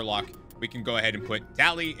using the airlock, we can go ahead and put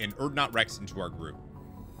Tali and Urdnot Rex into our group.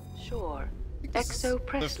 Sure. Exo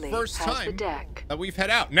Presley the first has time the deck. that we've head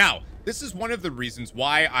out. Now, this is one of the reasons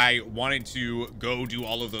why I wanted to go do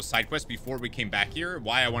all of those side quests before we came back here,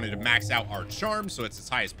 why I wanted to max out our charm so it's as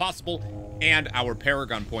high as possible, and our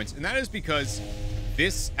Paragon points, and that is because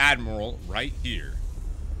this Admiral right here,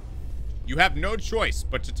 you have no choice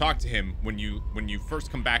but to talk to him when you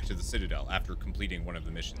first come back to the Citadel after completing one of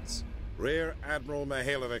the missions. Rear Admiral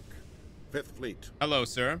Mihailovic, 5th Fleet. Hello,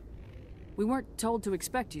 sir. We weren't told to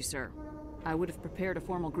expect you, sir. I would have prepared a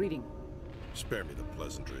formal greeting. Spare me the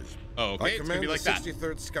pleasantries. Oh, okay. I It's gonna command be like the that.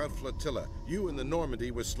 63rd Scout Flotilla. You and the Normandy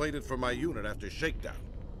were slated for my unit after shakedown.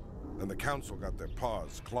 Then the Council got their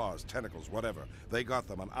paws, claws, tentacles, whatever. They got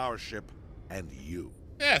them on our ship and you.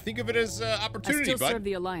 Yeah, think of it as opportunity, I still bud. serve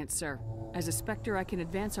the Alliance, sir. As a Spectre, I can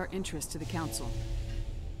advance our interests to the Council.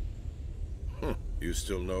 You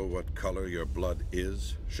still know what color your blood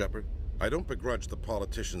is, Shepard? I don't begrudge the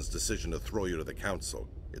politician's decision to throw you to the Council.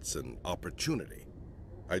 It's an opportunity.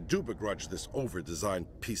 I do begrudge this over-designed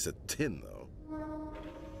piece of tin, though.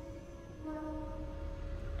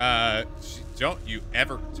 Don't you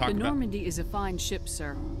ever talk The about... Normandy is a fine ship,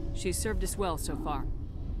 sir. She's served us well so far.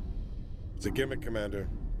 It's a gimmick, Commander.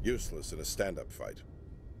 Useless in a stand-up fight.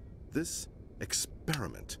 This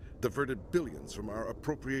experiment diverted billions from our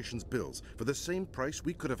appropriations bills. For the same price,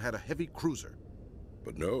 we could have had a heavy cruiser.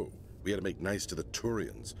 But no, we had to make nice to the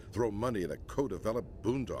Turians, throw money at a co-developed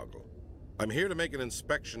boondoggle. I'm here to make an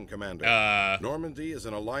inspection, Commander. Normandy is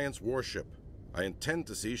an Alliance warship. I intend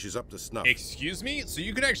to see she's up to snuff. Excuse me? So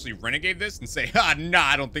you could actually renegade this and say, nah,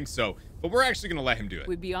 I don't think so. But we're actually going to let him do it.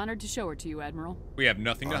 We'd be honored to show her to you, Admiral. We have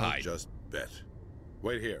nothing to I'll hide. just bet.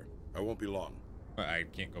 Wait here. I won't be long. I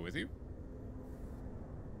can't go with you.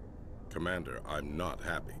 Commander, I'm not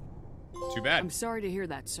happy. Too bad. I'm sorry to hear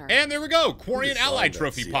that, sir. And there we go. Quarian Ally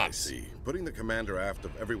Trophy CIC. pops. Putting the commander aft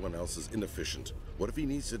of everyone else is inefficient. What if he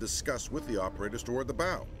needs to discuss with the operators toward the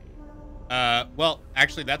bow? Well,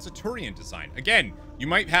 actually, that's a Turian design. Again, you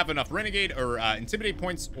might have enough Renegade or Intimidate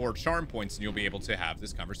points or Charm points, and you'll be able to have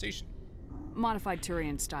this conversation. Modified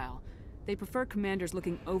Turian style. They prefer commanders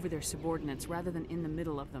looking over their subordinates rather than in the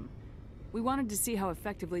middle of them. We wanted to see how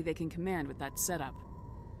effectively they can command with that setup.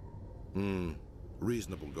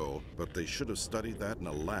 Reasonable goal, but they should have studied that in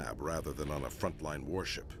a lab rather than on a frontline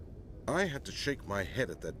warship. I had to shake my head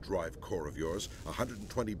at that drive core of yours.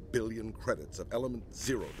 120 billion credits of element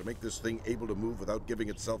 0 to make this thing able to move without giving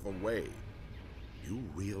itself away. You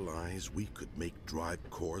realize we could make drive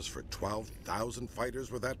cores for 12,000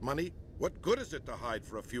 fighters with that money? What good is it to hide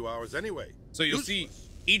for a few hours anyway? So you'll see,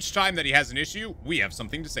 each time that he has an issue, we have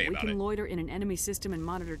something to say about it. We can loiter in an enemy system and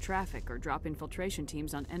monitor traffic, or drop infiltration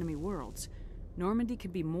teams on enemy worlds. Normandy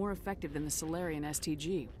could be more effective than the Solarian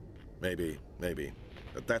STG. Maybe.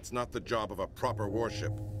 But that's not the job of a proper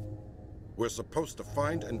warship. We're supposed to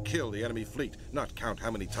find and kill the enemy fleet, not count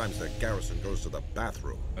how many times their garrison goes to the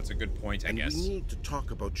bathroom. That's a good point, I guess. And we need to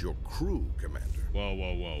talk about your crew, Commander.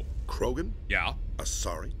 Whoa. Krogan? Yeah.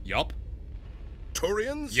 Asari? Yup.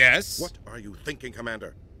 Turians? Yes. What are you thinking,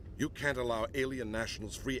 Commander? You can't allow alien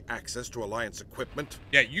nationals free access to Alliance equipment?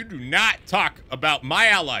 Yeah, you do not talk about my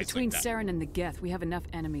allies Between like that. Saren and the Geth, we have enough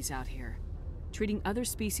enemies out here. Treating other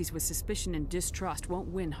species with suspicion and distrust won't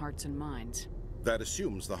win hearts and minds. That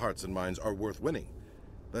assumes the hearts and minds are worth winning.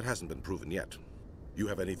 That hasn't been proven yet. You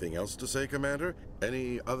have anything else to say, Commander?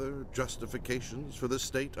 Any other justifications for the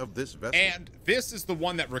state of this vessel? And this is the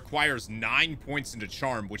one that requires 9 points into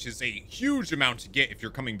Charm, which is a huge amount to get if you're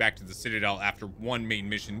coming back to the Citadel after one main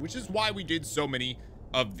mission, which is why we did so many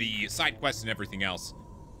of the side quests and everything else.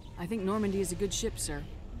 I think Normandy is a good ship, sir.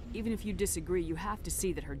 Even if you disagree, you have to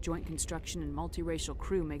see that her joint construction and multiracial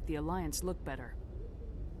crew make the Alliance look better.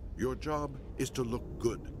 Your job is to look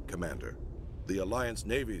good, Commander. The Alliance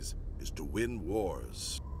navies is to win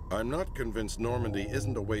wars. I'm not convinced Normandy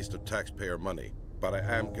isn't a waste of taxpayer money, but I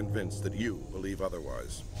am convinced that you believe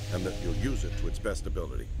otherwise, and that you'll use it to its best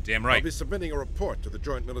ability. Damn right. I'll be submitting a report to the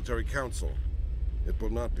Joint Military Council. It will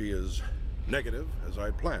not be as negative as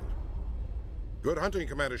I planned. Good hunting,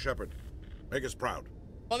 Commander Shepard. Make us proud.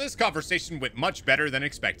 Well, this conversation went much better than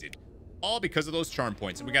expected. All because of those charm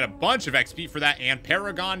points. And we got a bunch of XP for that and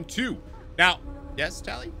Paragon 2. Now, yes,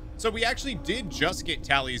 Tally? So we actually did just get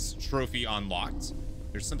Tally's trophy unlocked.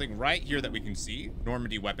 There's something right here that we can see.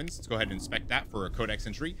 Normandy weapons. Let's go ahead and inspect that for a codex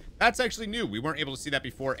entry. That's actually new. We weren't able to see that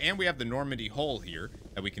before. And we have the Normandy hull here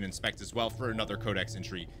that we can inspect as well for another codex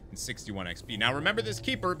entry in 61 XP. Now remember this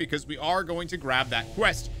keeper because we are going to grab that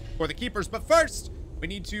quest for the keepers. But first, we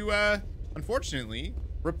need to, unfortunately,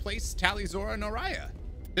 replace Tally, Zora, and Araya.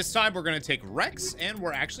 This time we're going to take Rex, and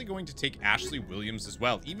we're actually going to take Ashley Williams as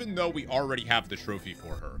well, even though we already have the trophy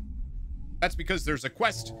for her. That's because there's a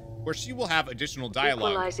quest where she will have additional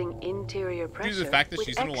dialogue Equalizing interior pressure due to the fact that with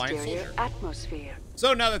she's an Alliance exterior soldier. atmosphere.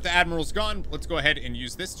 So now that the Admiral's gone, let's go ahead and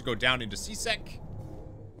use this to go down into CSEC.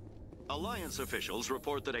 Alliance officials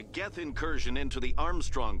report that a Geth incursion into the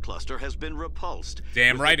Armstrong cluster has been repulsed.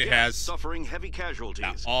 Damn with right the it Geth has. Suffering heavy casualties.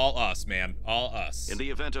 Now, all us, man. All us. In the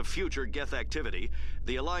event of future Geth activity,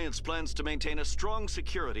 the Alliance plans to maintain a strong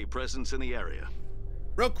security presence in the area.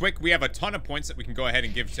 Real quick, we have a ton of points that we can go ahead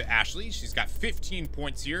and give to Ashley. She's got 15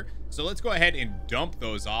 points here. So let's go ahead and dump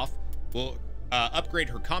those off. We'll upgrade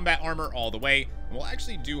her combat armor all the way. And we'll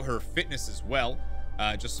actually do her fitness as well.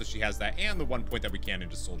 Just so she has that, and the 1 point that we can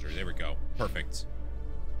into soldier. There we go. Perfect.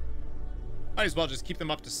 Might as well just keep them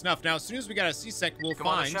up to snuff. Now, as soon as we got a CSEC, we'll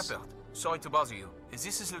Commander find... Shepard, sorry to bother you.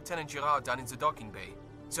 This is Lieutenant Girard down in the docking bay.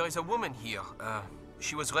 There is a woman here.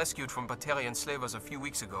 She was rescued from Batarian slavers a few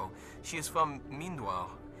weeks ago. She is from Mindoir.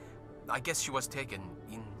 I guess she was taken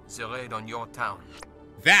in the raid on your town.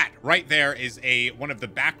 That right there is one of the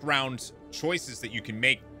background choices that you can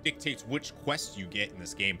make, dictates which quests you get in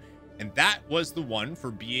this game. And that was the one for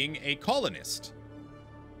being a colonist.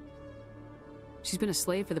 She's been a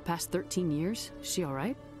slave for the past 13 years. Is she all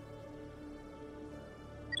right?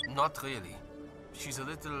 Not really. She's a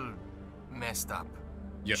little messed up.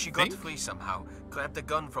 She got free somehow, grabbed a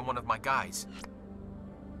gun from one of my guys.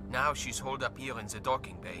 Now she's holed up here in the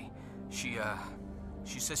docking bay. She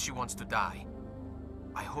says she wants to die.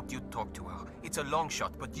 I hope you'd talk to her. It's a long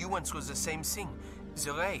shot, but you went through the same thing.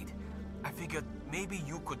 The raid. I figured maybe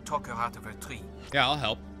you could talk her out of her tree. Yeah, I'll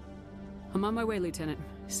help. I'm on my way, Lieutenant.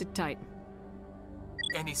 Sit tight.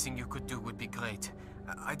 Anything you could do would be great.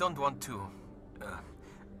 I don't want to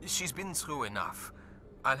She's been through enough.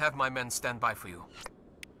 I'll have my men stand by for you.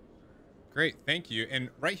 Great, thank you. And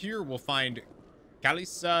right here we'll find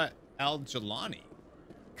Khalisa Al-Jalani.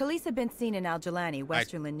 Khalisa been seen in Al-Jalani,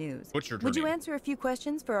 Westerland News. Butchered her Would you name. answer a few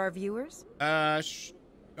questions for our viewers?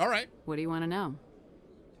 All right. What do you want to know?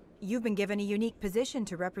 You've been given a unique position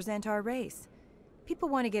to represent our race. People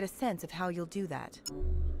want to get a sense of how you'll do that.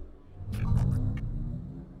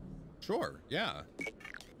 Sure, yeah.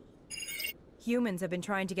 Humans have been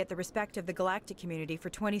trying to get the respect of the galactic community for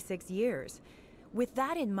 26 years. With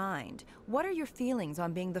that in mind, what are your feelings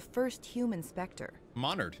on being the first human Spectre? I'm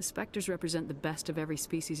honored. The Spectres represent the best of every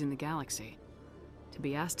species in the galaxy. To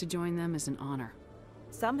be asked to join them is an honor.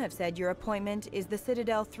 Some have said your appointment is the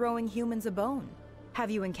Citadel throwing humans a bone.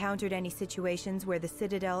 Have you encountered any situations where the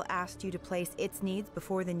Citadel asked you to place its needs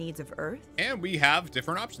before the needs of Earth? And we have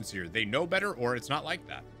different options here. They know better, or it's not like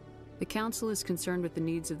that. The Council is concerned with the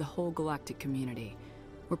needs of the whole galactic community.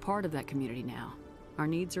 We're part of that community now. Our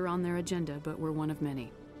needs are on their agenda, but we're one of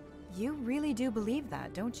many. You really do believe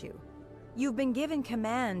that, don't you? You've been given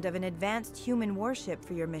command of an advanced human warship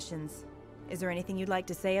for your missions. Is there anything you'd like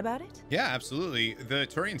to say about it? Yeah, absolutely. The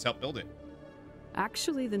Turians helped build it.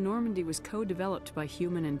 Actually, the Normandy was co-developed by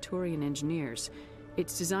human and Turian engineers.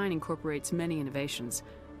 Its design incorporates many innovations,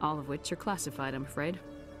 all of which are classified, I'm afraid.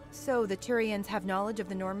 So the Turians have knowledge of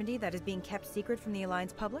the Normandy that is being kept secret from the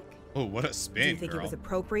Alliance public? Oh, what a spin, Do you think girl. it was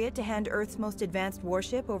appropriate to hand Earth's most advanced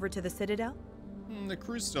warship over to the Citadel? The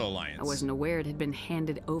crew's still Alliance. I wasn't aware it had been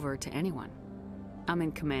handed over to anyone. I'm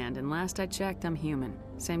in command, and last I checked, I'm human.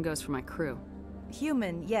 Same goes for my crew.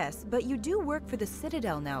 Human, yes, but you do work for the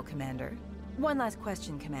Citadel now, Commander. One last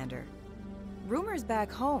question, Commander. Rumors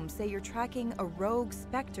back home say you're tracking a rogue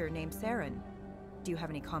Spectre named Saren. Do you have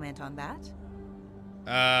any comment on that?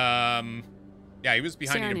 Yeah, he was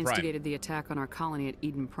behind Saren Eden Prime. instigated the attack on our colony at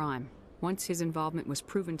Eden Prime. Once his involvement was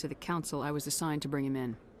proven to the Council, I was assigned to bring him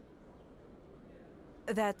in.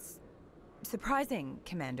 That's surprising,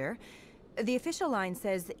 Commander. The official line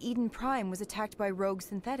says Eden Prime was attacked by rogue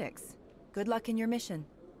synthetics. Good luck in your mission.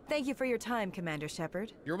 Thank you for your time, Commander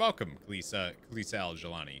Shepard. You're welcome, Khalisa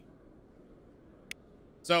Al-Jalani.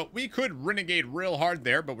 So, we could renegade real hard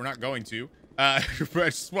there, but we're not going to. I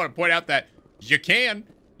just want to point out that you can.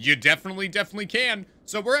 You definitely can.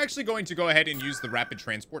 So we're actually going to go ahead and use the rapid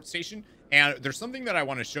transport station. And there's something that I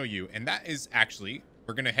want to show you. And that is actually,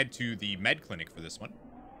 we're going to head to the med clinic for this one.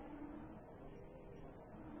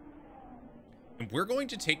 And we're going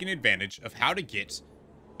to take an advantage of how to get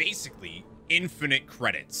basically infinite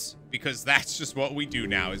credits. Because that's just what we do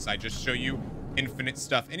now, is I just show you infinite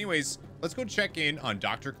stuff. Anyways, let's go check in on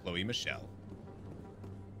Dr. Chloe Michelle.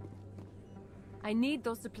 I need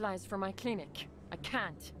those supplies for my clinic. I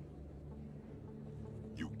can't.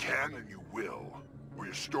 You can and you will, or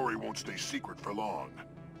your story won't stay secret for long.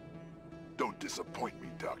 Don't disappoint me,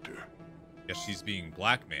 Doctor. Yes, she's being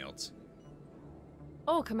blackmailed.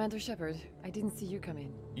 Oh, Commander Shepard, I didn't see you come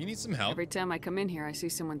in. You need some help? Every time I come in here, I see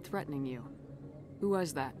someone threatening you. Who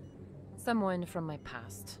was that? Someone from my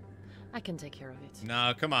past. I can take care of it.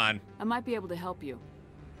 No, come on. I might be able to help you.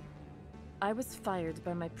 I was fired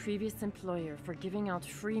by my previous employer for giving out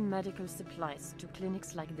free medical supplies to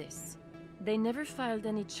clinics like this. They never filed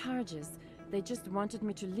any charges. They just wanted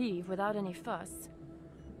me to leave without any fuss.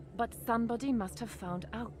 But somebody must have found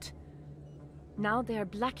out. Now they are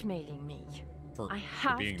blackmailing me. I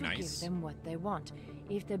have to give them what they want.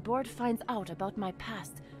 If the board finds out about my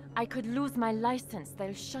past, I could lose my license.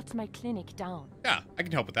 They'll shut my clinic down. Yeah, I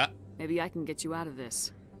can help with that. Maybe I can get you out of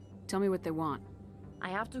this. Tell me what they want. I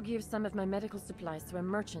have to give some of my medical supplies to a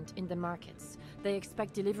merchant in the markets. They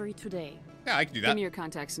expect delivery today. Yeah, I can do that. Give me your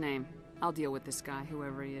contact's name. I'll deal with this guy,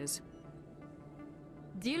 whoever he is.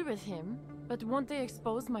 Deal with him? But won't they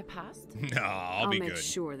expose my past? No, I'll be good. I'll make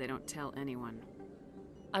sure they don't tell anyone.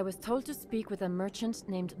 I was told to speak with a merchant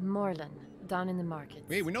named Morlan down in the market.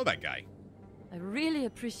 Wait, we know that guy. I really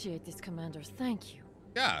appreciate this, Commander. Thank you.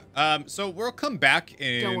 Yeah, so we'll come back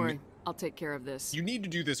and... Don't worry, I'll take care of this. You need to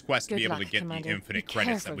do this quest to be able to get the infinite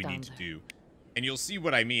credits that we need to do. And you'll see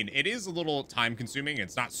what I mean. It is a little time-consuming.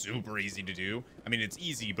 It's not super easy to do. I mean, it's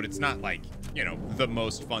easy, but it's not like, you know, the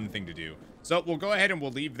most fun thing to do. So we'll go ahead and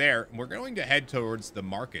we'll leave there. And we're going to head towards the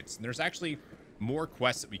markets. And there's actually more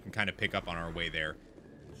quests that we can kind of pick up on our way there.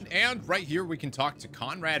 And right here, we can talk to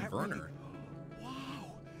Conrad Werner.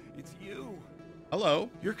 Wow, it's you. Hello.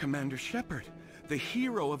 You're Commander Shepard, the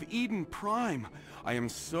hero of Eden Prime. I am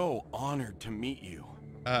so honored to meet you.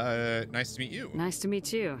 Nice to meet you. Nice to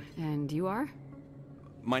meet you. And you are?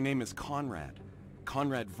 My name is Conrad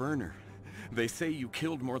Werner. They say you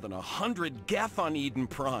killed more than 100 Geth on Eden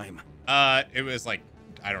Prime. It was like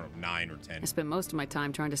I don't know, 9 or 10. I spent most of my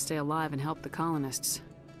time trying to stay alive and help the colonists.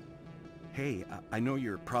 Hey, I know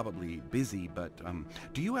you're probably busy, but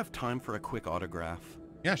do you have time for a quick autograph?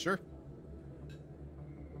 Yeah, sure.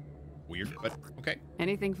 Weird, but okay.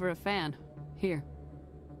 Anything for a fan. Here.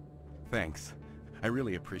 Thanks. I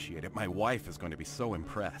really appreciate it. My wife is going to be so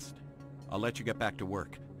impressed. I'll let you get back to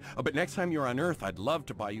work. But next time you're on Earth, I'd love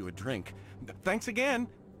to buy you a drink. Thanks again.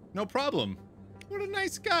 No problem. What a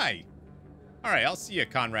nice guy. All right, I'll see you,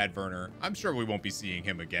 Conrad Werner. I'm sure we won't be seeing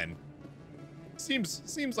him again.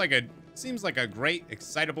 Seems like a great,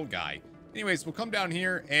 excitable guy. Anyways, we'll come down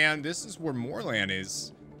here, and this is where Moorland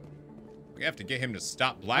is. We have to get him to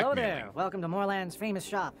stop blackmailing. Hello there. Welcome to Moorland's famous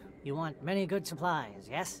shop. You want many good supplies,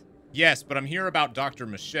 yes? Yes, but I'm here about Dr.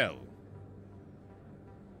 Michelle.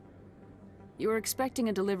 You were expecting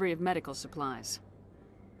a delivery of medical supplies.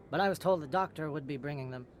 But I was told the doctor would be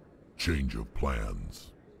bringing them. Change of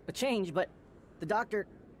plans. A change, but the doctor...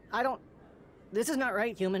 This is not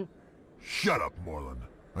right, human. Shut up, Moorland.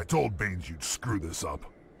 I told Baines you'd screw this up.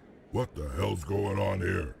 What the hell's going on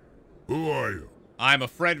here? Who are you? I'm a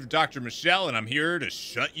friend of Dr. Michelle, and I'm here to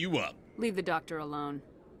shut you up. Leave the doctor alone.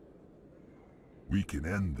 We can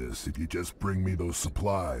end this if you just bring me those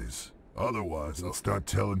supplies. Otherwise, I'll start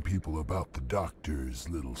telling people about the doctor's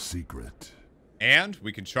little secret. And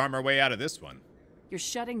we can charm our way out of this one. You're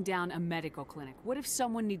shutting down a medical clinic. What if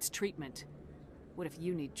someone needs treatment? What if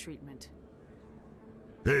you need treatment?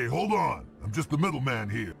 Hey, hold on. I'm just the middleman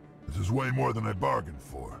here. This is way more than I bargained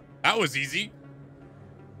for. That was easy.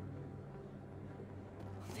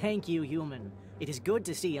 Thank you, human. It is good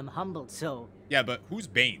to see him humbled so. Yeah, but who's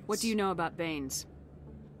Baines? What do you know about Baines?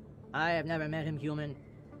 I have never met him, human.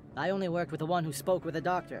 I only worked with the one who spoke with the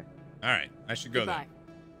doctor. All right, I should go Goodbye. then.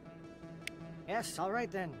 Yes, all right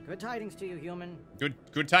then. Good tidings to you, human.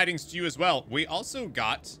 Good tidings to you as well. We also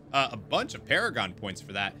got a bunch of Paragon points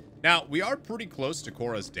for that. Now, we are pretty close to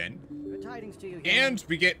Korra's Den. Good tidings to you, human. And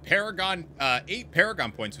we get 8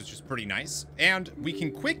 Paragon points, which is pretty nice. And we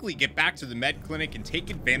can quickly get back to the med clinic and take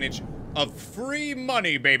advantage of free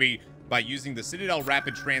money, baby, by using the Citadel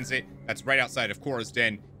Rapid Transit that's right outside of Korra's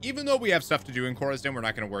Den. Even though we have stuff to do in Korra's Den, we're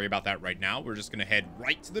not going to worry about that right now. We're just going to head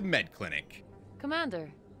right to the med clinic.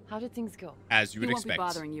 Commander, how did things go? As you would expect. He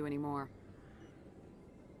won't be bothering you anymore.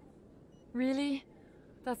 Really?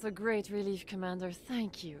 That's a great relief, Commander.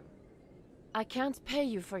 Thank you. I can't pay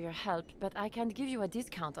you for your help, but I can give you a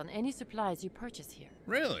discount on any supplies you purchase here.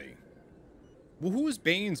 Really? Well, who is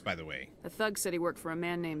Baines, by the way? The thug said he worked for a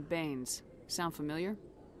man named Baines. Sound familiar?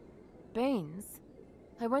 Baines?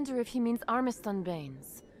 I wonder if he means Armiston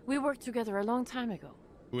Baines. We worked together a long time ago.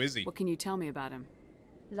 Who is he? What can you tell me about him?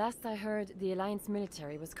 Last I heard, the Alliance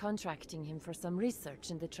military was contracting him for some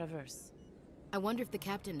research in the Traverse. I wonder if the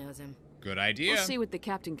captain knows him. Good idea. We'll see what the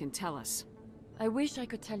captain can tell us. I wish I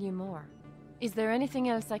could tell you more. Is there anything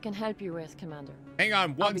else I can help you with, Commander? Hang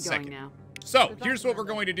on one second. Going now. So, here's what we're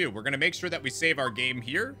going to do. We're going to make sure that we save our game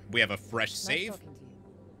here. We have a fresh save.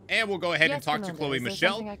 And we'll go ahead and talk to Chloe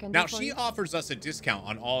Michelle. Now, she offers us a discount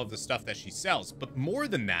on all of the stuff that she sells. But more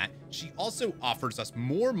than that, she also offers us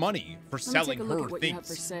more money for selling her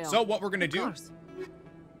things. So what we're going to do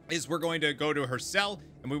is we're going to go to her cell,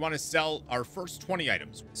 and we want to sell our first 20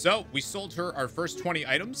 items. So we sold her our first 20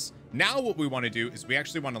 items. Now what we want to do is we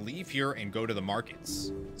actually want to leave here and go to the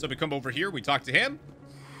markets. So we come over here, we talk to him.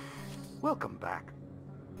 Welcome back.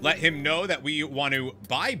 Let him know that we want to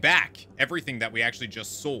buy back everything that we actually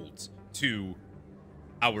just sold to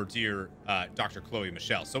our dear Dr. Chloe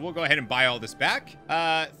Michelle. So we'll go ahead and buy all this back.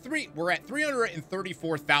 We're at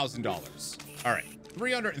 $334,000. All right,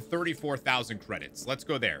 334,000 credits. Let's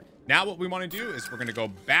go there. Now what we want to do is we're going to go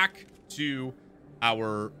back to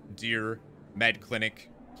our dear med clinic,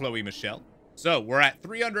 Chloe Michelle. So we're at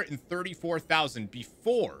 334,000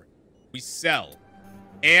 before we sell.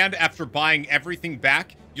 And after buying everything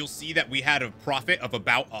back, you'll see that we had a profit of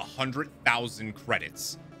about 100,000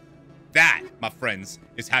 credits. That, my friends,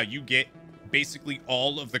 is how you get basically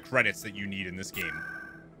all of the credits that you need in this game.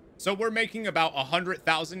 So we're making about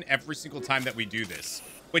 100,000 every single time that we do this,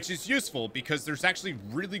 which is useful because there's actually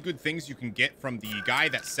really good things you can get from the guy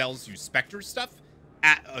that sells you Spectre stuff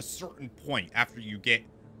at a certain point after you get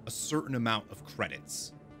a certain amount of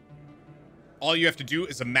credits. All you have to do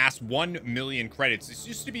is amass 1 million credits. This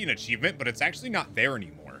used to be an achievement, but it's actually not there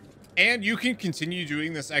anymore. And you can continue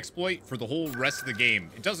doing this exploit for the whole rest of the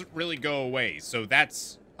game. It doesn't really go away, so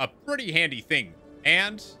that's a pretty handy thing.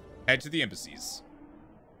 And head to the embassies.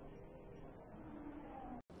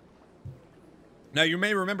 Now, you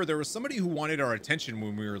may remember there was somebody who wanted our attention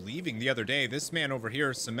when we were leaving the other day. This man over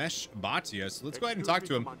here, Samesh Bhatia. So let's go ahead and talk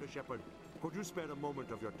to him. Could you spare a moment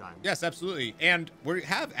of your time? Yes, absolutely. And we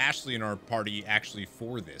have Ashley in our party actually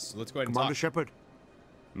for this. So let's go ahead and Commander talk. Shepard,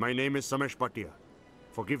 my name is Samesh Bhatia.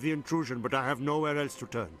 Forgive the intrusion, but I have nowhere else to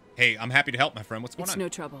turn. Hey, I'm happy to help, my friend. What's going on? It's no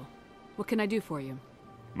trouble. What can I do for you?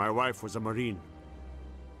 My wife was a Marine.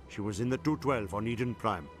 She was in the 212 on Eden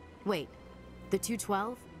Prime. Wait, the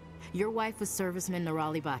 212? Your wife was serviceman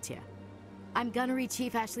Nirali Bhatia. I'm Gunnery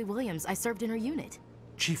Chief Ashley Williams. I served in her unit.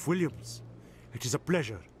 Chief Williams, it is a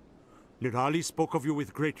pleasure. Nirali spoke of you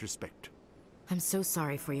with great respect. I'm so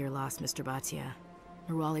sorry for your loss, Mr. Bhatia.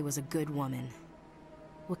 Nirali was a good woman.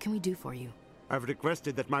 What can we do for you? I've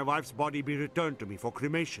requested that my wife's body be returned to me for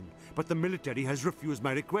cremation, but the military has refused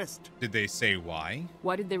my request. Did they say why?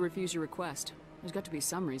 Why did they refuse your request? There's got to be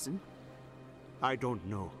some reason. I don't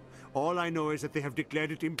know. All I know is that they have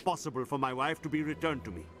declared it impossible for my wife to be returned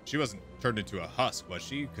to me. She wasn't turned into a husk, was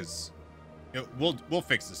she? Because we'll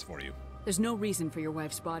fix this for you. There's no reason for your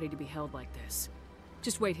wife's body to be held like this.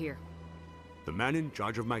 Just wait here. The man in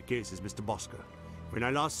charge of my case is Mr. Bosker. When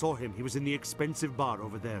I last saw him, he was in the expensive bar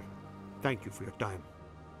over there. Thank you for your time.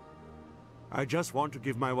 I just want to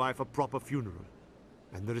give my wife a proper funeral,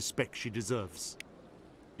 and the respect she deserves.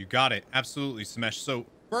 You got it. Absolutely, Samesh. So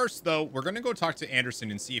first, though, we're going to go talk to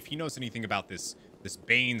Anderson and see if he knows anything about this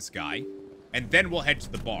Baines guy. And then we'll head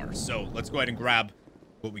to the bar. So let's go ahead and grab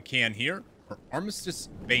what we can here for Armistice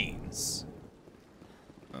Baines.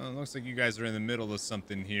 Looks like you guys are in the middle of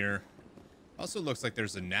something here. Also looks like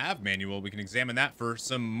there's a nav manual. We can examine that for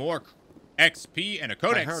some more XP and a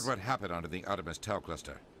codex. I heard what happened under the Artemis Tau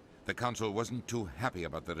cluster. The Council wasn't too happy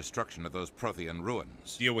about the destruction of those Prothean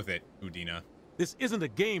ruins. Deal with it, Udina. This isn't a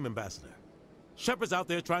game, Ambassador. Shepard's out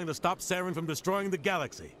there trying to stop Saren from destroying the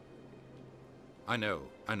galaxy. I know.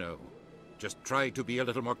 Just try to be a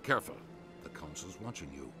little more careful. The Council's watching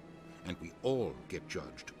you, and we all get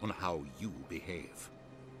judged on how you behave.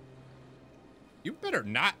 You better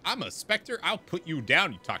not. I'm a Spectre. I'll put you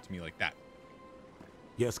down. You talk to me like that.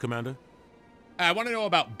 Yes, Commander? I want to know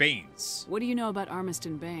about Baines. What do you know about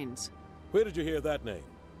Armiston Baines? Where did you hear that name?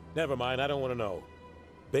 Never mind, I don't want to know.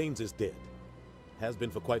 Baines is dead. Has been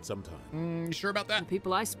for quite some time. You sure about that? The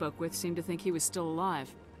people I spoke with seemed to think he was still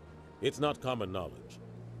alive. It's not common knowledge.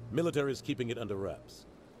 Military is keeping it under wraps.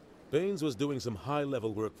 Baines was doing some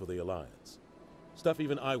high-level work for the Alliance. Stuff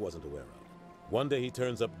even I wasn't aware of. One day he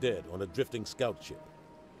turns up dead on a drifting scout ship.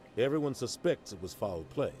 Everyone suspects it was foul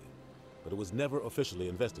play, but it was never officially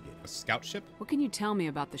investigated. A scout ship? What can you tell me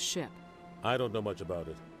about the ship? I don't know much about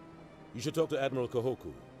it. You should talk to Admiral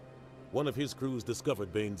Kahoku. One of his crews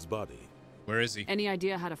discovered Baines' body. Where is he? Any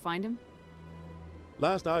idea how to find him?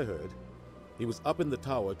 Last I heard, he was up in the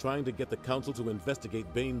tower trying to get the Council to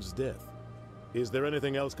investigate Baines' death. Is there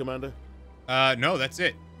anything else, Commander? No, that's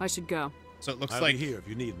it. I should go. So it looks I'll like be here if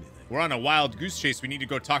you need anything. We're on a wild goose chase. We need to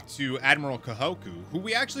go talk to Admiral Kahoku, who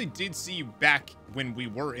we actually did see back when we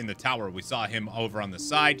were in the tower. We saw him over on the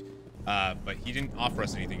side, but he didn't offer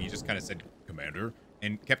us anything. He just kind of said, Commander,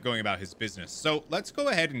 and kept going about his business. So let's go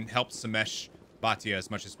ahead and help Samesh Bhatia as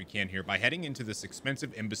much as we can here by heading into this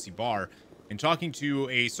expensive embassy bar and talking to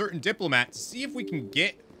a certain diplomat to see if we can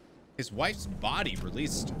get his wife's body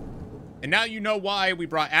released. And now you know why we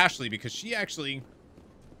brought Ashley, because she actually,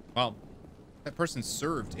 well, that person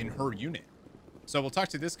served in her unit. So we'll talk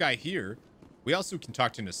to this guy here. We also can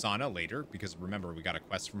talk to Nasana later, because remember, we got a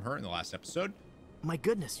quest from her in the last episode. My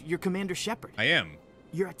goodness, you're Commander Shepard. I am.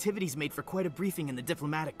 Your activities made for quite a briefing in the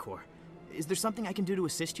Diplomatic Corps. Is there something I can do to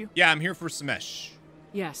assist you? Yeah, I'm here for Samesh.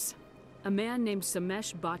 Yes. A man named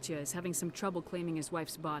Samesh Bhatia is having some trouble claiming his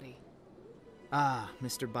wife's body. Ah,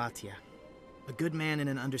 Mr. Bhatia. A good man in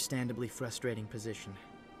an understandably frustrating position.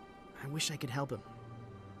 I wish I could help him.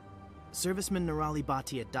 Serviceman Nirali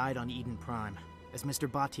Bhatia died on Eden Prime, as Mr.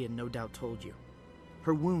 Bhatia no doubt told you.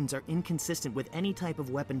 Her wounds are inconsistent with any type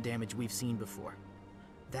of weapon damage we've seen before.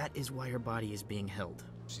 That is why her body is being held.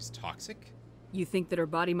 She's toxic? You think that her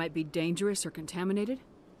body might be dangerous or contaminated?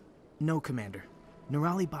 No, Commander.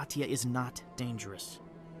 Nirali Bhatia is not dangerous.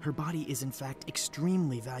 Her body is in fact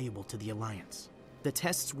extremely valuable to the Alliance. The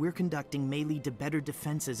tests we're conducting may lead to better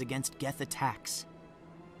defenses against Geth attacks.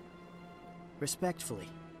 Respectfully,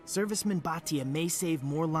 Serviceman Bhatia may save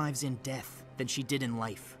more lives in death than she did in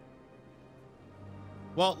life.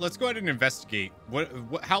 Well, let's go ahead and investigate.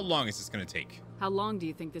 How long is this going to take? How long do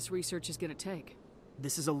you think this research is going to take?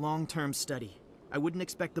 This is a long-term study. I wouldn't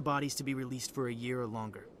expect the bodies to be released for a year or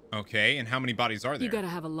longer. Okay, and how many bodies are there? You gotta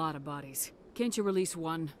have a lot of bodies. Can't you release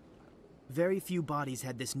one? Very few bodies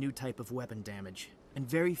had this new type of weapon damage, and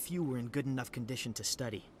very few were in good enough condition to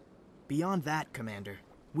study. Beyond that, Commander,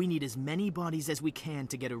 we need as many bodies as we can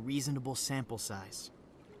to get a reasonable sample size.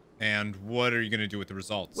 And what are you going to do with the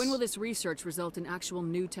results? When will this research result in actual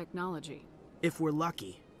new technology? If we're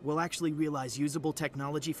lucky, we'll actually realize usable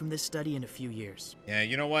technology from this study in a few years. Yeah,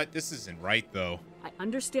 you know what? This isn't right, though. I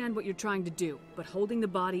understand what you're trying to do, but holding the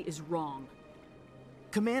body is wrong.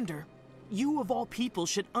 Commander, you of all people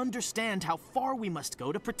should understand how far we must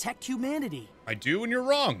go to protect humanity. I do, and you're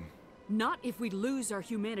wrong. Not if we lose our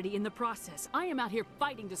humanity in the process. I am out here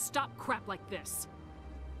fighting to stop crap like this.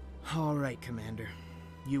 All right, Commander.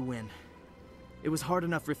 You win. It was hard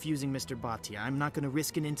enough refusing Mr. Bhatia. I'm not going to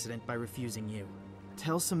risk an incident by refusing you.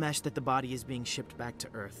 Tell Samesh that the body is being shipped back to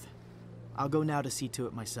Earth. I'll go now to see to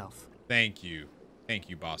it myself. Thank you. Thank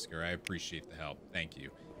you, Bhaskar. I appreciate the help. Thank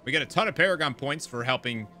you. We get a ton of Paragon points for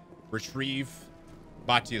helping retrieve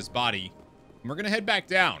Bhatia's body. And we're going to head back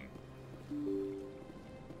down.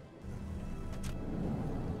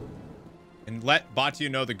 And let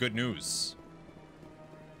Bhatia know the good news.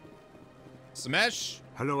 Samesh?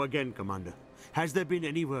 Hello again, Commander. Has there been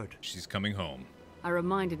any word? She's coming home. I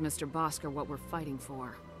reminded Mr. Bhaskar what we're fighting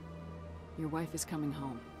for. Your wife is coming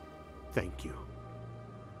home. Thank you.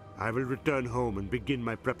 I will return home and begin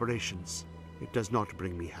my preparations. It does not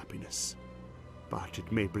bring me happiness, but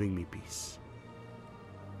it may bring me peace.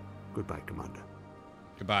 Goodbye, Commander.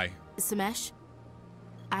 Goodbye. Samesh,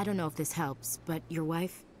 I don't know if this helps, but your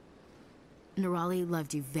wife, Nirali,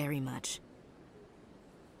 loved you very much.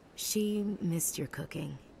 She missed your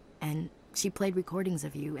cooking, and she played recordings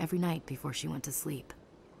of you every night before she went to sleep.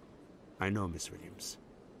 I know, Miss Williams.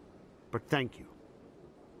 But thank you.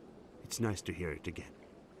 It's nice to hear it again.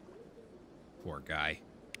 Poor guy.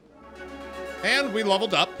 And we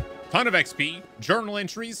leveled up. Ton of XP, journal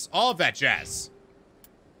entries, all of that jazz.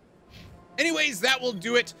 Anyways, that will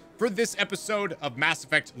do it for this episode of Mass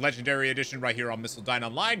Effect Legendary Edition right here on Missildine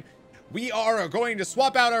Online. We are going to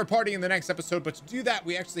swap out our party in the next episode, but to do that,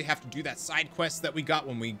 we actually have to do that side quest that we got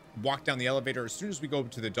when we walked down the elevator. As soon as we go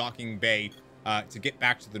to the docking bay to get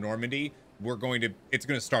back to the Normandy, it's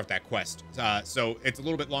going to start that quest. So it's a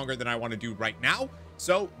little bit longer than I want to do right now.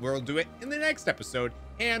 So we'll do it in the next episode,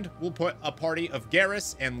 and we'll put a party of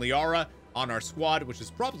Garrus and Liara on our squad, which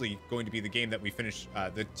is probably going to be the game that we finish,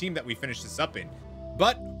 the team that we finish this up in.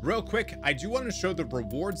 But real quick, I do want to show the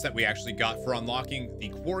rewards that we actually got for unlocking the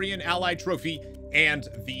Quarian Ally Trophy and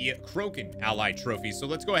the Krogan Ally Trophy. So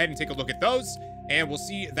let's go ahead and take a look at those, and we'll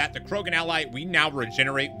see that the Krogan Ally, we now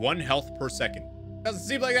regenerate 1 health per second. Doesn't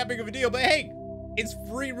seem like that big of a deal, but hey, it's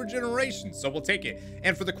free regeneration, so we'll take it.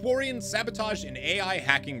 And for the Quarian, sabotage and AI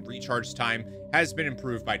hacking recharge time has been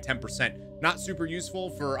improved by 10%. Not super useful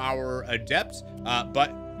for our adept,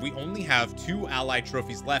 but we only have 2 ally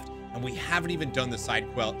trophies left, and we haven't even done the side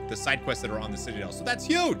quests that are on the Citadel, so that's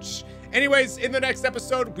huge. Anyways, in the next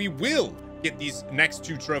episode, we will get these next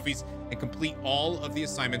 2 trophies and complete all of the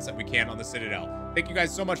assignments that we can on the Citadel. Thank you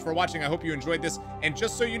guys so much for watching. I hope you enjoyed this. And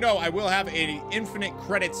just so you know, I will have an infinite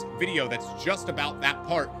credits video that's just about that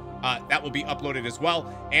part. That will be uploaded as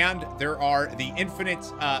well. And there are the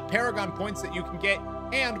infinite Paragon points that you can get.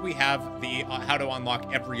 And we have the how to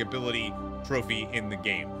unlock every ability trophy in the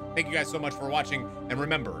game. Thank you guys so much for watching. And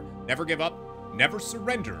remember, never give up, never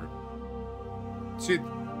surrender to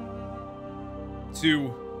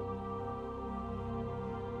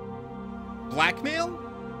blackmail?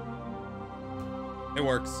 It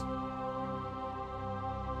works.